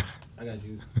 What you got? I got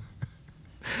you.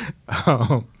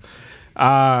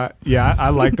 I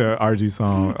like the RG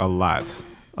song a lot.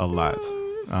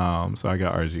 So I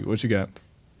got RG. What you got?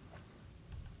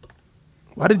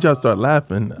 Why did y'all start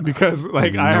laughing? Because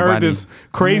I heard this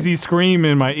crazy scream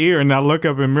in my ear, and I look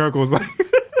up and Miracle was like,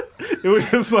 it was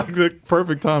just like the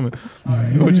perfect timing.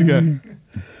 Right. What you got?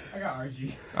 I got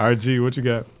RG. RG, what you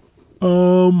got?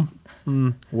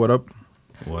 What up?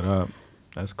 What up?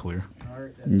 That's clear.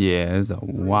 Yeah, it's a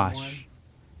wash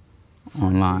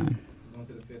online.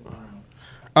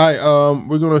 All right,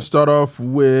 we're gonna start off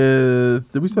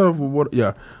with. Did we start off with what?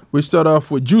 Yeah, we start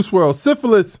off with Juice WRLD,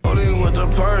 Syphilis. With the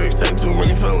purse, take too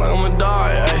many, feel like I'ma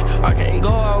die. Ay. I can't go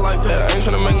out like that. I ain't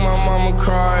tryna make my mama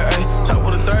cry. Ay. Chop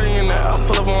with a 30 in that. I'll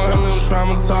pull up on him and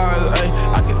traumatized. Ay.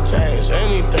 I can change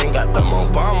anything. Got them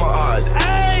Obama eyes.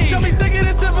 Ay. Tell me sicker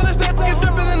than syphilis. That nigga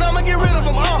tripping, then I'ma get rid of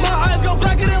him. My eyes go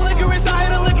blacker than licorice. I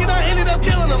hit a lick and I ended up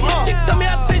killing him. She tell me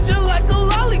I taste you like a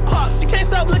lollipop. She can't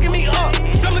stop licking me up.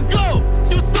 Time to go.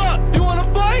 What's up? You wanna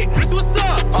fight? What's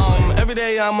up? Every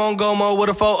day I'm on go mode with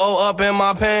a photo up in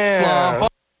my pants.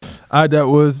 That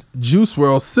was Juice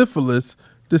WRLD, Syphilis.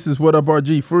 This is What Up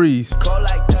RG, Freeze. Cold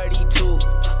like 32,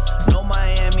 no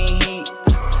Miami Heat.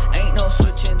 Ain't no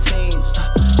switching teams.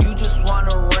 You just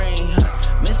wanna ring.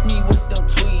 Miss me with them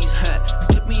tweets.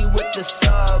 Hit me with the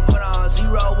sub, put on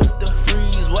 0 with the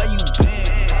freeze. Where you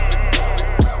been?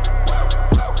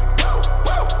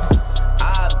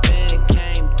 I been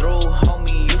came through,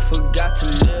 homie. You forgot to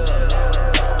live.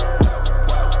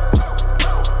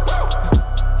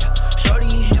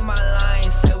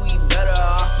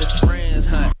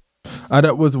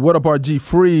 That was What Up RG,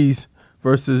 Freeze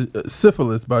versus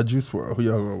Syphilis by Juice WRLD. Who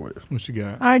y'all going with? What you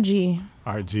got? RG.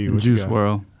 RG. What Juice you got?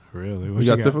 WRLD. Really? What you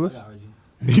got syphilis?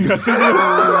 You got syphilis?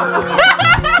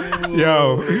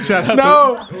 Yo, shout out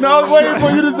No, I was waiting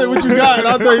for you to say what you got, and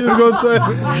I thought you was going to say.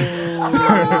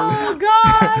 Oh,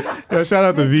 God. Yo, shout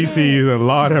out to VC's and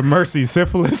Lord have mercy,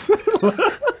 syphilis.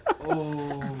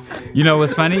 You know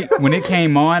what's funny? When it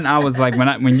came on, I was like,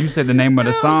 when you said the name of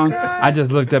the song, I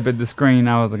just looked up at the screen.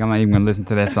 I was like, I'm not even gonna listen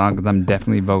to that song because I'm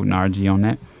definitely voting RG on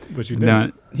that. But you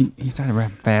did. He started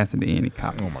rapping fast at the end. He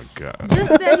caught. Oh my God!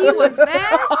 Just that he was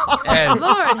fast. Yes.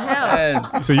 Lord help.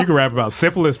 Yes. So you can rap about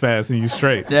syphilis fast and you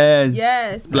straight. Yes.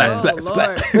 Yes. Splat, oh, splat,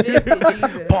 Lord. splat. Fix it,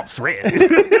 Jesus. Pumps red.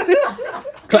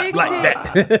 Clap like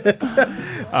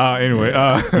that. Anyway,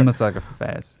 I'm a sucker for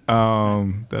fast.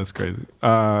 That's crazy.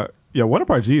 Yeah, What Up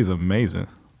RG is amazing.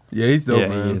 Yeah, he's dope,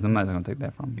 man. He is. I'm not gonna take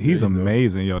that from him. He's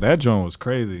amazing. Yo, that joint was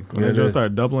crazy. When that joint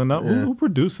started doubling up, Yeah. who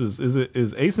produces?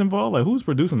 Is Ace involved? Like, who's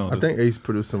producing all this? I think Ace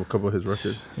produced a couple of his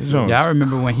records. Yeah, I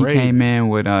remember when he came in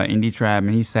with Indie Tribe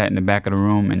and he sat in the back of the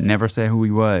room and never said who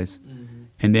he was.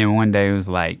 And then one day it was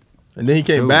like, and then he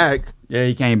came back. Yeah,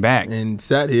 he came back and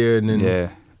sat here, and then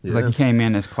it's like he came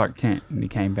in as Clark Kent and he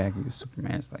came back. He was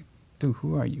Superman. It's like, dude,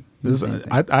 who are you?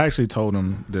 I actually told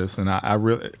him this, and I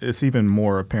really, it's even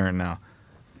more apparent now.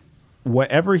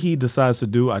 Whatever he decides to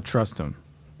do, I trust him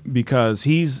because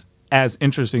he's as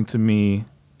interesting to me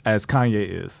as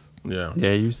Kanye is. Yeah.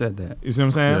 Yeah, you said that. You see what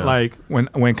I'm saying? Yeah. Like when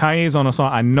Kanye's on a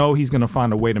song, I know he's gonna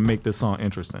find a way to make this song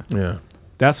interesting. Yeah.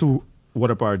 That's who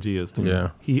What Up RG is to me. Yeah.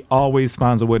 He always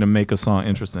finds a way to make a song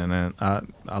interesting, and I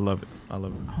love it. I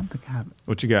love it. I don't think I have it.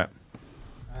 What you got?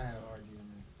 I have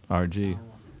RG. RG.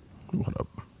 What up?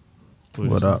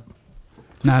 What up?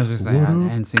 No, I was just saying, I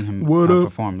hadn't seen him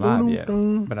perform live yet,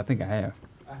 up? but I think I have.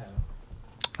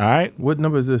 All right. What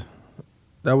number is this?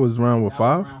 That was round what,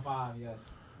 5? Round 5, yes.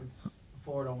 It's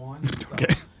 4-1. So.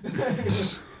 Okay.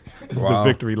 This is the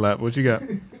victory lap. What you got?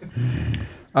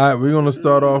 All right, we're gonna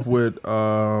start off with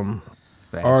RG.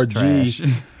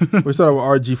 We start off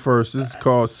with RG first. This is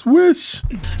called Swish.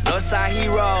 Northside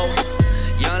hero,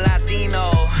 young Latino,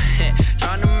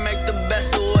 trying to make the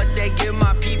best of what they give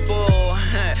my people.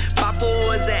 Papa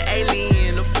was an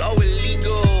alien, the flow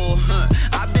illegal.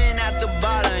 I've been at the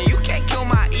bottom, you can't kill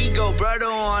my ego. Brother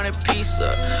wanted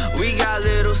pizza, we got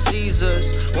Little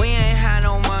Caesars. We ain't had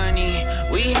no money,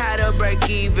 we had to break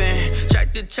even.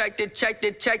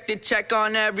 Check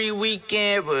on every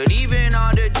weekend. But even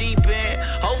on the deep end,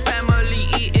 whole family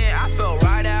eating, I felt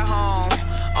right at home.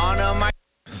 On the mic.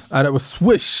 That was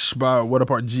Swish by What Up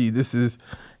RG. This is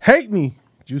Hate Me,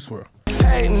 Juice WRLD.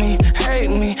 hate me, hate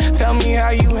me. Tell me how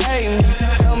you hate me.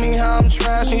 Tell me how I'm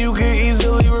trash and you can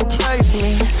easily replace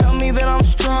me. Tell me that I'm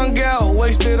strung out,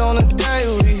 wasted on a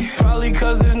daily. Probably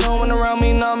cause there's no one around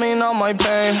me numbing all my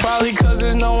pain. Probably cause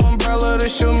there's no umbrella to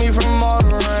shield me from all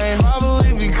the rain.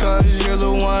 Probably because you're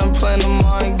the one playing the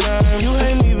mind game. You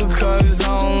hate me because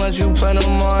I don't let you play the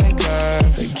mind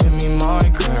game. They give me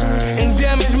migraine and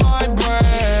damage my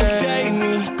brain. Date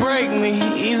me, break me,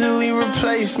 easily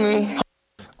replace me.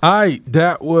 Alright,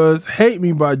 that was Hate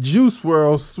Me by Juice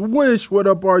WRLD. Swish, what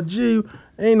up, RG?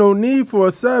 Ain't no need for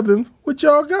a 7. What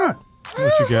y'all got?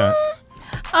 What you got?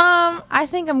 I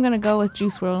think I'm gonna go with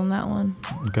Juice WRLD on that one.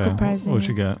 Okay. Surprisingly. What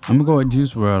you got? I'm gonna go with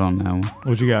Juice WRLD on that one.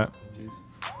 What you got?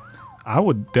 I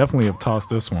would definitely have tossed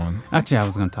this one. Actually, I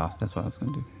was gonna toss. That's what I was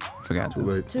gonna do. Forgot. Too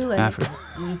late. Too late. I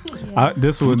forgot.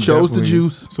 This would You chose the definitely-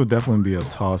 Juice. This would definitely be a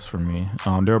toss for me.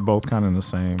 They're both kind of in the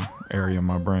same area of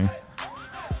my brain.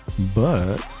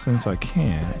 But since I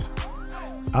can't,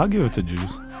 I'll give it to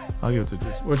Juice. I'll give it to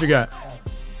Juice. What you got?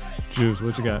 Juice,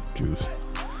 what you got? Juice.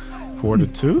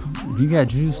 4-2? You got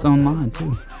Juice on mine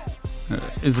too.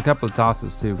 There's a couple of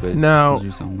tosses too, but Now,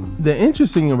 Juice on mine. the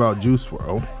interesting thing about Juice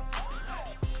WRLD,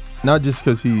 not just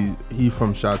because he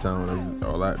from Chi-Town and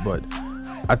all that, but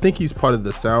I think he's part of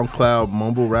the SoundCloud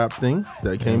mumble rap thing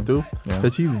that came through. Yeah.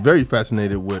 Because he's very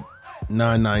fascinated with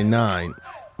 999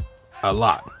 a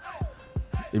lot.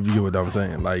 If you get what I'm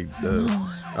saying, like the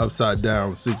upside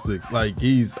down 66, like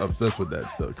he's obsessed with that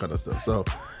stuff, kind of stuff. So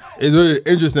it's really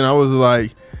interesting. I was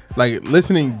like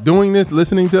listening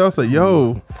to us, like,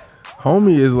 yo,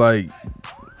 homie is like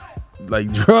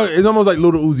drug. It's almost like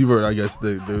Lil Uzi Vert, I guess.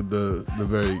 The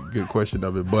very good question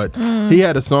of it, but he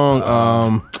had a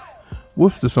song.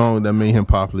 What's the song that made him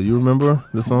popular? You remember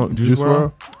the song Juice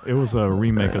WRLD? It was a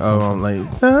remake of something.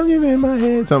 Like "Time You in My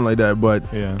Head," something like that.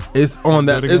 But yeah, it's on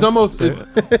that. It's almost it's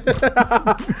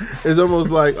almost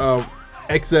like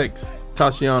XX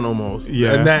Tashion almost.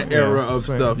 Yeah, in that era yeah, of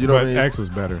same. stuff. You know what I But mean? X was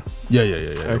better. Yeah.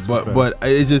 X was better. But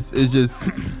it's just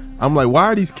I'm like, why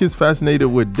are these kids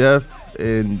fascinated with death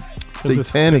and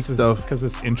satanic stuff? Because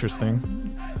it's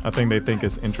interesting. I think they think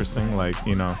it's interesting. Like,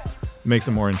 you know, makes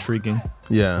it more intriguing.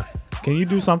 Yeah. Can you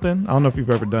do something? I don't know if you've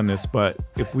ever done this, but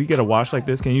if we get a watch like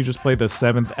this, can you just play the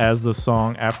 7th as the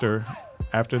song after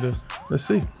this? Let's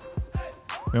see. You know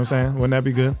what I'm saying? Wouldn't that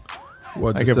be good?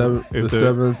 What, Like the if- seventh? if The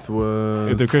seventh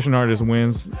was If the Christian artist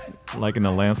wins, like in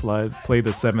a landslide, play the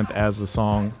 7th as the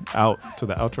song out to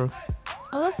the outro.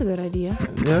 Oh, that's a good idea.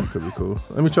 Yeah, could be cool.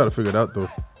 Let me try to figure it out though.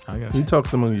 I got you.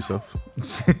 Talk among yourself.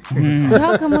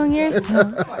 Talk among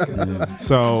yourself.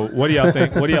 So, what do y'all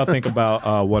think? What do y'all think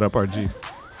about What Up RG?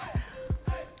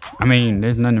 I mean,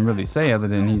 there's nothing to really say other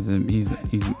than he's a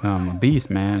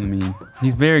beast, man. I mean,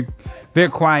 he's very, very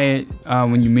quiet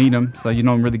when you meet him, so you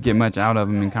don't really get much out of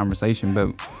him in conversation. But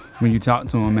when you talk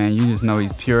to him, man, you just know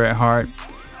he's pure at heart.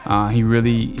 He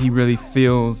really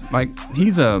feels like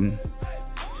his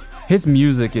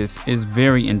music is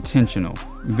very intentional,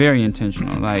 very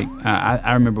intentional. Like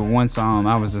I remember one song,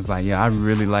 I was just like, yeah, I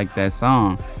really like that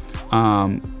song.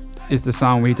 It's the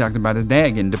song where he talks about his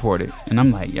dad getting deported. And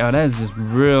I'm like, yo, that's just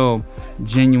real,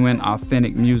 genuine,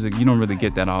 authentic music. You don't really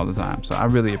get that all the time. So I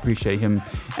really appreciate him.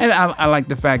 And I like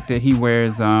the fact that he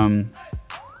wears,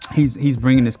 he's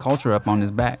bringing this culture up on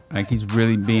his back. Like he's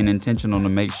really being intentional to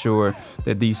make sure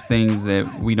that these things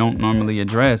that we don't normally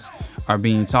address are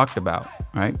being talked about,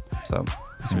 right? So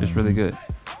it's really good.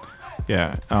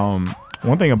 Yeah.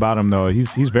 One thing about him though,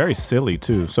 he's very silly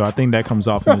too. So I think that comes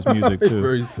off in his music too.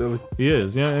 Very silly. He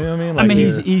is. Yeah, you know what I mean. I mean,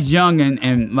 he's young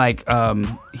and like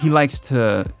he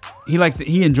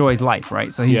enjoys life,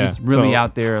 right? So he's just really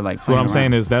out there like. What I'm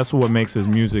saying around. is that's what makes his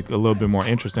music a little bit more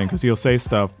interesting because he'll say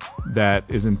stuff that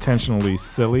is intentionally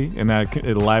silly and that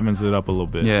it livens it up a little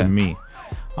bit to me.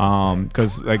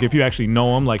 Because like if you actually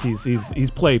know him, like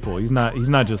he's playful. He's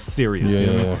not just serious. Yeah,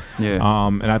 you know? yeah.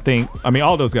 And I think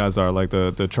all those guys are like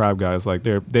the Tribe guys. Like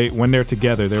they when they're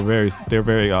together, they're very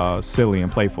silly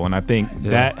and playful. And I think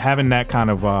that having that kind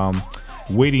of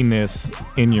wittiness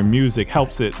in your music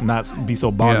helps it not be so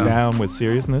bogged down with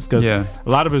seriousness. Because a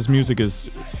lot of his music is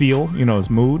feel, his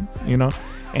mood,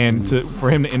 And for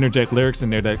him to interject lyrics in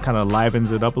there that kind of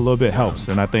livens it up a little bit helps.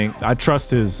 And I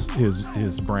trust his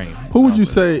brain. Who would you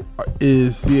say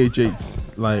is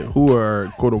CHH, like who are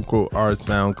quote unquote our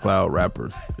SoundCloud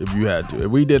rappers? If you had to,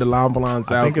 if we did a Lambalon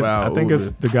SoundCloud, I think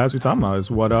it's the guys we're talking about. It's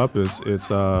What Up. It's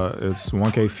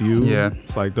 1K Few. Yeah.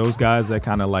 It's like those guys that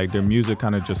kind of like their music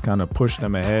kind of pushed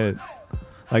them ahead.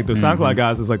 Like the SoundCloud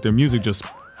guys is like their music just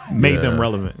made them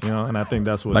relevant, and I think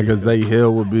that's what like a Zay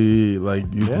Hill would be like.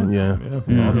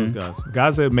 All those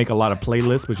guys that make a lot of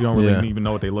playlists, but you don't really even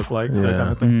know what they look like. That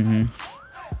kind of thing.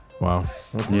 Wow.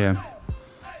 Okay. Yeah.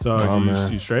 So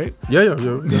you straight?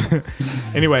 Yeah.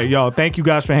 Anyway, yo, thank you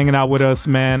guys for hanging out with us,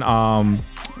 man.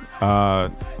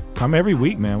 Come every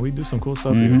week, man. We do some cool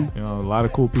stuff here. You know, a lot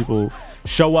of cool people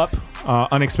show up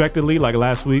unexpectedly, like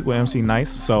last week with MC Nice.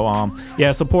 So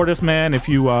yeah, support us, man. If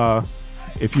you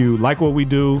like what we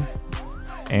do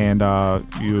and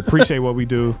you appreciate what we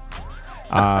do,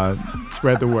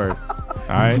 spread the word.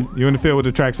 All right, you in the field with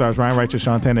the Track Stars, Ryan Righteous,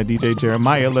 Sean Tanner, DJ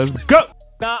Jeremiah. Let's go.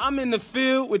 Now, I'm in the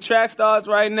field with Track Stars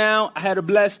right now. I had a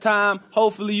blessed time.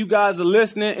 Hopefully, you guys are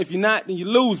listening. If you're not, then you're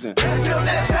losing.